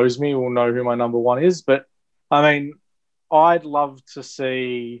anyone who knows me will know who my number one is. But, I mean, I'd love to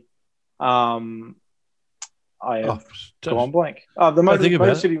see gone blank. The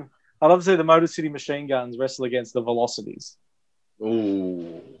Motor City. I'd love to see the Motor City Machine Guns wrestle against the Velocities.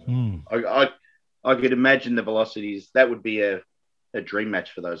 Ooh. I could imagine the Velocities. That would be a dream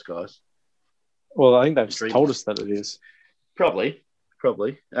match for those guys. Well, I think they've told us that it is. Probably. You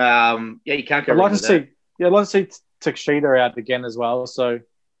can't go wrong with that. I'd like to see Takeshita out again as well. So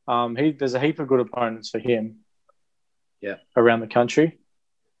there's a heap of good opponents for him. Yeah, around the country.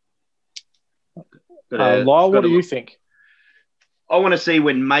 Lyle, what do you think? I want to see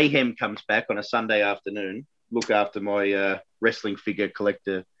when Mayhem comes back on a Sunday afternoon. Look after my wrestling figure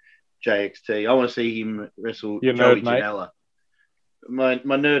collector, JXT. I want to see him wrestle Joey Janela. My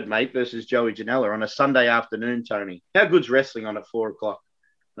nerd mate versus Joey Janela on a Sunday afternoon, Tony. How good's wrestling on at 4:00 on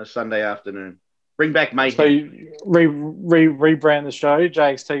a Sunday afternoon? Bring back Mayhem. So you rebrand the show,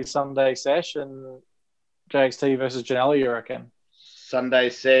 JXT Sunday Sesh and JXT versus Janela, you reckon?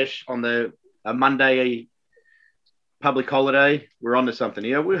 Sunday Sesh on a Monday public holiday. We're on to something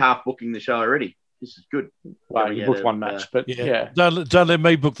here. We're half booking the show already. This is good. Well, you booked one match, but yeah. Don't let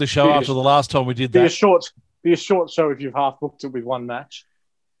me book the show after the last time we did that. Be a short show if you've half booked it with one match.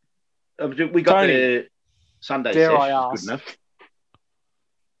 We got the Sunday dare session. I ask? Good enough.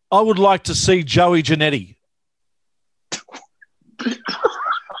 I would like to see Joey Jannetti.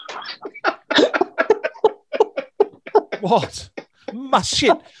 What?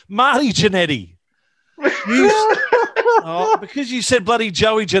 Shit. Marty Jannetty. Because you said bloody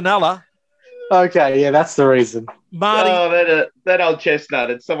Joey Janela. Okay, yeah, that's the reason. Marty. Oh, that old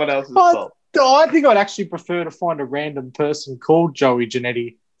chestnut. It's someone else's fault. I think I'd actually prefer to find a random person called Joey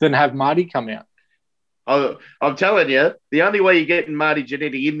Jannetti than have Marty come out. I'm telling you, the only way you're getting Marty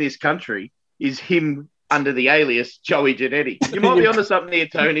Jannetty in this country is him under the alias Joey Jannetti. You might be onto something here,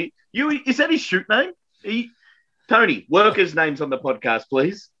 Tony. Is that his shoot name? Tony, workers' names on the podcast,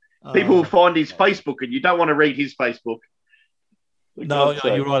 please. People will find his Facebook, and you don't want to read his Facebook. No,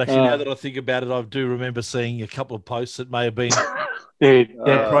 you're right. Actually, now that I think about it, I do remember seeing a couple of posts that may have been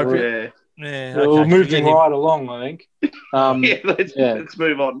appropriate. Yeah, okay. Moving right along, I think. Let's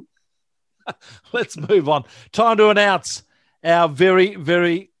move on. Let's move on. Time to announce our very,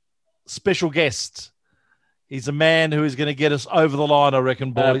 very special guest. He's a man who is going to get us over the line, I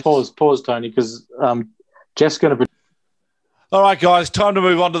reckon, boys. Pause, Tony, because Jeff's going to be... All right, guys, time to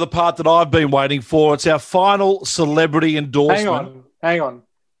move on to the part that I've been waiting for. It's our final celebrity endorsement. Hang on.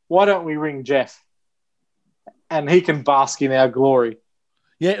 Why don't we ring Jeff? And he can bask in our glory.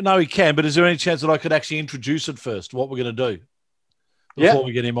 Yeah, no, he can, but is there any chance that I could actually introduce it first, what we're going to do before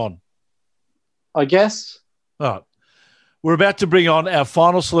we get him on? I guess. All right. We're about to bring on our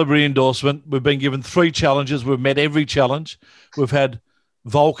final celebrity endorsement. We've been given 3 challenges. We've met every challenge. We've had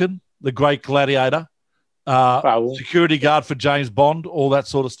Vulcan, the great gladiator, security guard for James Bond, all that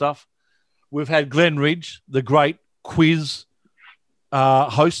sort of stuff. We've had Glenn Ridge, the great quiz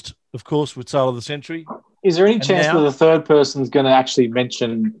host, of course, with Sale of the Century. Is there any chance that the third person's going to actually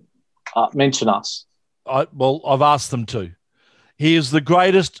mention us? I've asked them to. He is the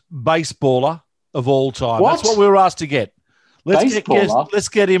greatest baseballer of all time. What? That's what we were asked to get. Let's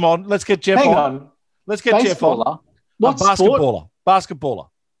get him on. Let's get Jeff on. Let's get Jeff on. What basketballer? Basketballer.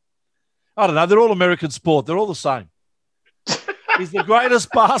 I don't know. They're all American sport. They're all the same. He's the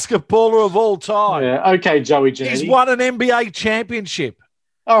greatest basketballer of all time. Yeah. Okay, Joey Giannetti. He's won an NBA championship.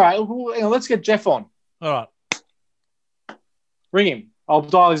 All right. Well, let's get Jeff on. All right. Ring him. I'll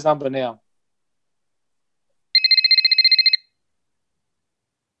dial his number now.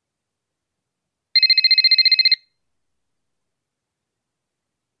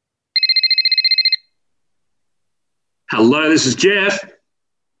 Hello, this is Jeff.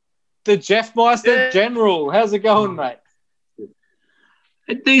 The Jeff Meister General. How's it going, mate?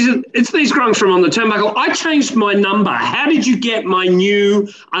 It's these grunts from On the Turnbuckle. I changed my number. How did you get my new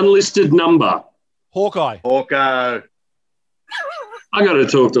unlisted number? Hawkeye. Hawkeye. I got to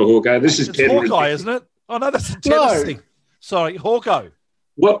talk to Hawkeye. This is Hawkeye, isn't it? Oh, no, that's a tennis thing. Sorry, Hawkeye.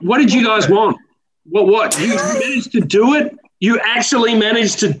 What did you guys want? What? You managed to do it? You actually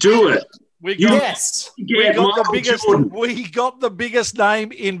managed to do it. We got the biggest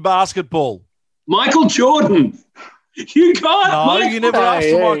name in basketball. Michael Jordan. You got you never asked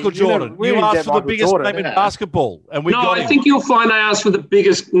for Michael Jordan. You asked for the biggest name in basketball, and we got him. I think you'll find I asked for the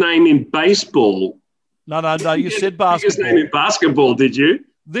biggest name in baseball. No. You said basketball. Biggest name in basketball, did you?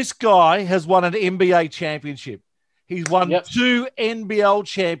 This guy has won an NBA championship. He's won 2 NBL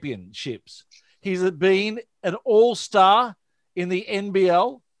championships. He's been an all-star in the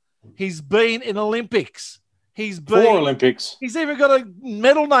NBL. He's been in Olympics. He's been 4 Olympics. He's even got a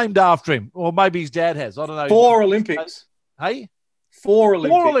medal named after him, or maybe his dad has. I don't know. 4 Olympics. Hey, 4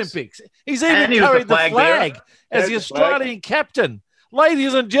 Olympics. 4 Olympics. He's even carried the flag as the Australian captain.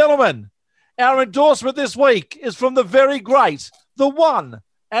 Ladies and gentlemen, our endorsement this week is from the very great, the one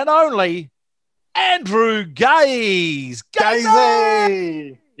and only Andrew Gaze.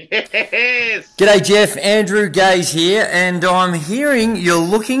 Gaze! Yes. G'day, Jeff. Andrew Gaze here, and I'm hearing you're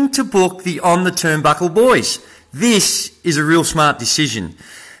looking to book the On the Turnbuckle boys. This is a real smart decision.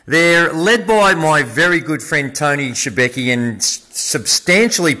 They're led by my very good friend Tony Shebeki and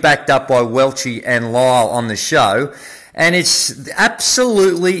substantially backed up by Welchie and Lyle on the show, and it's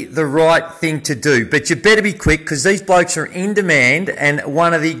absolutely the right thing to do. But you better be quick because these blokes are in demand and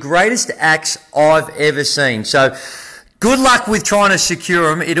one of the greatest acts I've ever seen. So good luck with trying to secure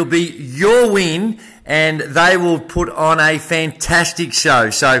them. It'll be your win, and they will put on a fantastic show.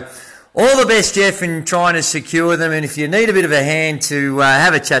 So all the best, Jeff, in trying to secure them. And if you need a bit of a hand to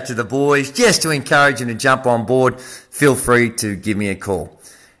have a chat to the boys, just to encourage them to jump on board, feel free to give me a call.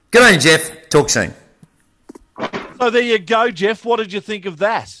 Good on you, Jeff. Talk soon. So there you go, Jeff. What did you think of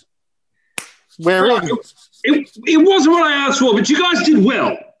that? It wasn't what I asked for, but you guys did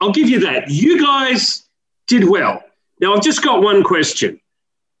well. I'll give you that. You guys did well. Now, I've just got one question.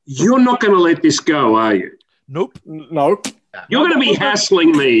 You're not going to let this go, are you? Nope. You're going to be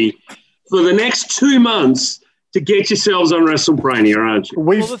hassling me for the next 2 months to get yourselves on WrestleBrania, aren't you?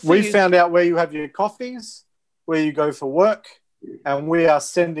 We've found out where you have your coffees, where you go for work, and we are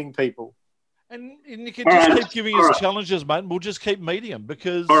sending people. And you can just keep giving us challenges, mate, and we'll just keep meeting them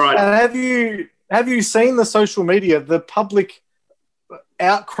because... All right. And have you seen the social media, the public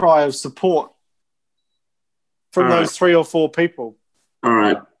outcry of support from those 3 or 4 people? All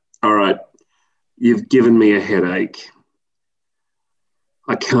right. You've given me a headache.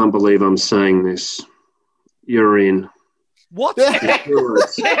 I can't believe I'm saying this. You're in. What? Hey!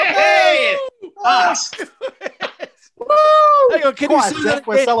 Hang on, can you say that again?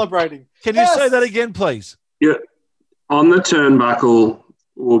 We're celebrating. Can you say that again, please? Yeah. On the Turnbuckle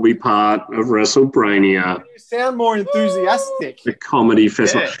will be part of WrestleBrania. You sound more enthusiastic. The comedy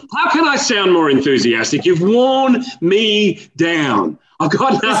festival. Yeah. How can I sound more enthusiastic? You've worn me down. I've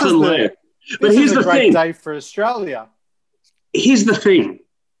got nothing left. But here's the thing. Day for Australia. Here's the thing.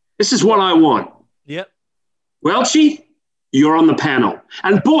 This is what I want. Yep. Welchie, you're on the panel.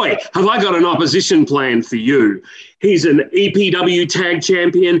 And boy, have I got an opposition plan for you. He's an EPW tag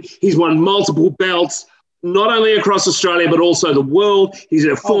champion. He's won multiple belts, not only across Australia, but also the world. He's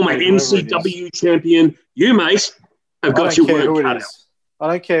a former MCW champion. You, mate, have got your work cut out. I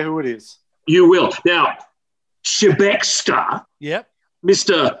don't care who it is. You will. Now, Shebexter, Yep.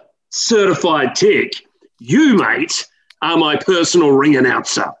 Mr. Certified Tick, you, mate, are my personal ring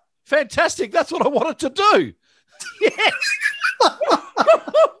announcer. Fantastic. That's what I wanted to do. Yes.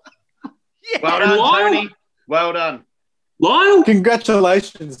 Well done, Tony. Well done. Lyle?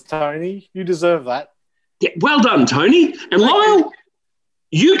 Congratulations, Tony. You deserve that. Yeah, well done, Tony. And Lyle,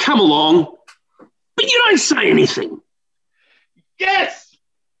 You come along, but you don't say anything. Yes,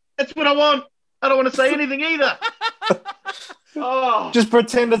 that's what I want. I don't want to say anything either. Just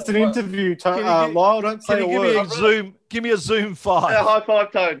pretend it's an interview, Lyle. Don't say a word. Give me a Zoom 5. High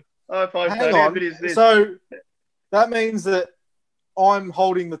five, Tone. High five, Hang Tone. on. How good is this? So that means that I'm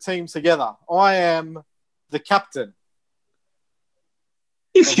holding the team together. I am the captain.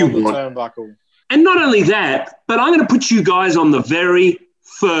 If you want. Turnbuckle. And not only that, but I'm going to put you guys on the very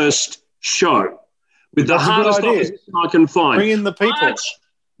first show with the hardest opposition I can find. Bring in the people.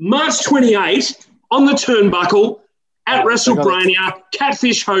 March 28th on the Turnbuckle at WrestleBrania,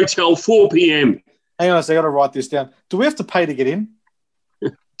 Catfish Hotel, 4 p.m. Hang on a second, I got to write this down. Do we have to pay to get in?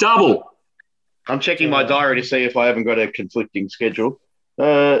 Double. I'm checking my diary to see if I haven't got a conflicting schedule.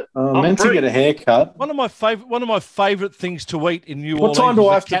 I'm meant to get a haircut. One of my favorite things to eat in New Orleans. What time do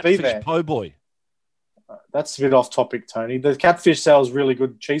I have to be there? Po' boy. That's a bit off topic, Tony. The Catfish sells really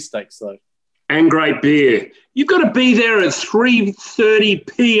good cheesesteaks, though. And great beer. You've got to be there at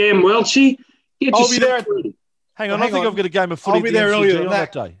 3:30 p.m. Welchie. I'll be there. Hang on, I think I've got a game of footy. I'll be there earlier than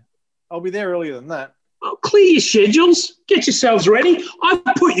that day. I'll be there earlier than that. Oh, clear your schedules. Get yourselves ready. I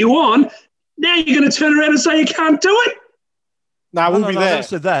put you on. Now you're going to turn around and say you can't do it? No, we'll be there. I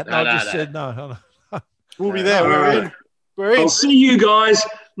said that. I just said no. We'll be there. We're in. I'll see you guys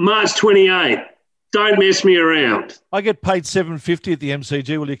March 28th. Don't mess me around. I get paid $7.50 at the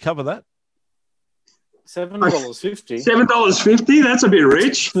MCG. Will you cover that? $7.50. $7.50? That's a bit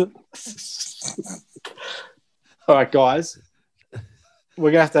rich. All right, guys.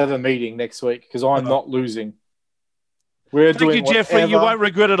 We're going to have a meeting next week because I'm not losing. Thank you, Jeffrey. You won't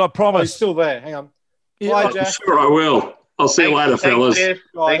regret it, I promise. Oh, he's still there. Hang on. Bye, Jack. Sure, I will. I'll see you later, fellas. Guys,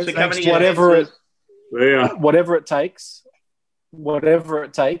 thanks for coming in. Whatever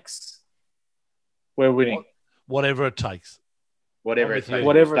it takes, we're winning. Whatever it takes. Whatever it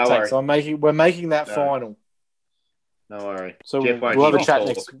takes. We're making that final. No worry. So Jeff we'll have a chat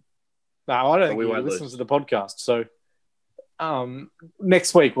next week. No, I don't think he listens to the podcast. So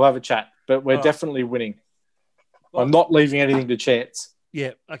next week we'll have a chat, but we're definitely winning. I'm not leaving anything to chance.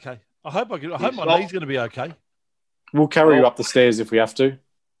 Yeah, okay. I hope my knee's going to be okay. We'll carry you up the stairs if we have to.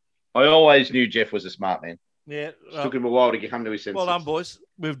 I always knew Jeff was a smart man. Yeah. It took him a while to come to his senses. Well done, boys.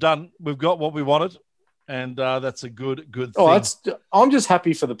 We've got what we wanted, and that's a good thing. I'm just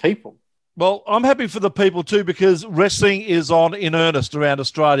happy for the people. Well, I'm happy for the people too because wrestling is on in earnest around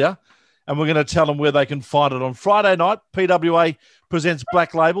Australia, and we're going to tell them where they can find it on Friday night. PWA presents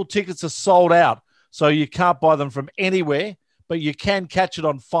Black Label. Tickets are sold out, so you can't buy them from anywhere, but you can catch it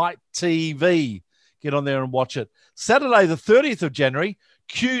on Fight TV. Get on there and watch it. Saturday, the 30th of January,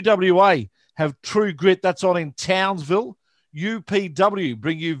 QWA have True Grit. That's on in Townsville. UPW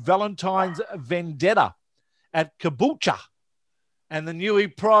bring you Valentine's Vendetta at Caboolture. And the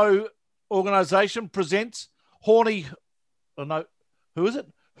Newey Pro organisation presents Horny. Oh, no. Who is it?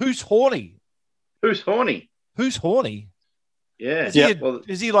 Who's Horny? Who's Horny? Who's Horny? Yeah.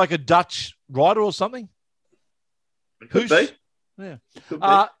 Is he like a Dutch writer or something? Could be. Yeah.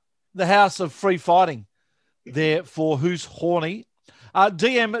 The House of Free Fighting there for Who's Horny.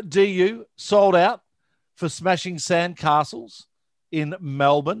 DMDU sold out for Smashing Sandcastles in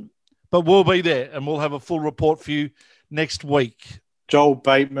Melbourne, but we'll be there and we'll have a full report for you next week. Joel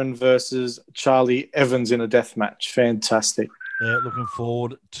Bateman versus Charlie Evans in a death match. Fantastic. Yeah, looking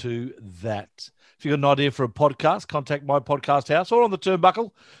forward to that. If you've got an idea for a podcast, contact My Podcast House or on the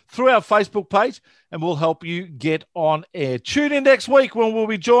Turnbuckle through our Facebook page, and we'll help you get on air. Tune in next week when we'll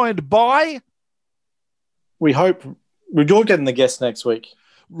be joined by... We hope... We're all getting the guest next week.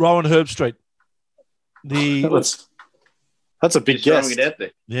 Rowan Herbstreit. That's a big guest.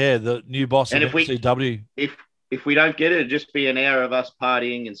 Yeah, the new boss of FCW. If we don't get it, it'll just be an hour of us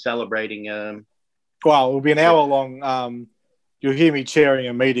partying and celebrating. Well, it'll be an hour long. You'll hear me chairing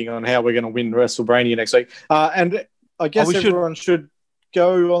a meeting on how we're going to win WrestleBrania next week. And I guess everyone should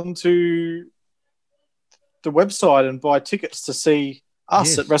go onto the website and buy tickets to see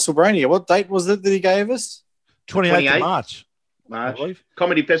us at WrestleBrania. What date was it that he gave us? 28th of March. I believe.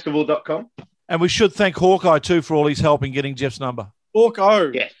 ComedyFestival.com. And we should thank Hawkeye too for all his help in getting Jeff's number. Hawkeye.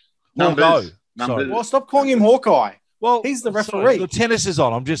 Yes. Numbers. Well, stop calling him Hawkeye. Well, he's the referee. Sorry, the tennis is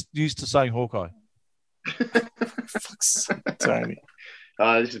on. I'm just used to saying Hawkeye. Fuck's sake, Tony.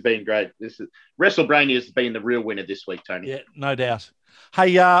 This has been great. WrestleBrania has been the real winner this week, Tony. Yeah, no doubt.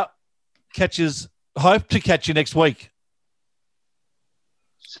 Hey, catchers, hope to catch you next week.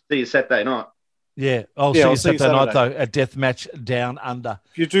 See you Saturday night. Yeah, I'll see you Saturday night though at Deathmatch Down Under.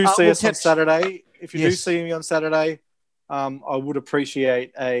 If you do see us on Saturday, do see me on Saturday, I would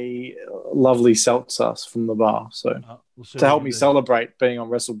appreciate a lovely seltzer from the bar. So to help me celebrate being on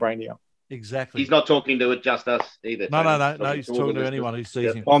WrestleBrania. Exactly. He's not talking to just us either. No. He's talking to anyone who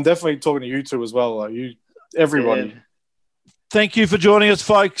sees him. Well, I'm definitely talking to you two as well. Everybody. Yeah. Thank you for joining us,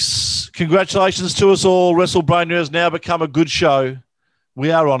 folks. Congratulations to us all. WrestleBrania has now become a good show.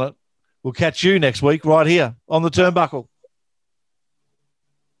 We are on it. We'll catch you next week right here on the Turnbuckle.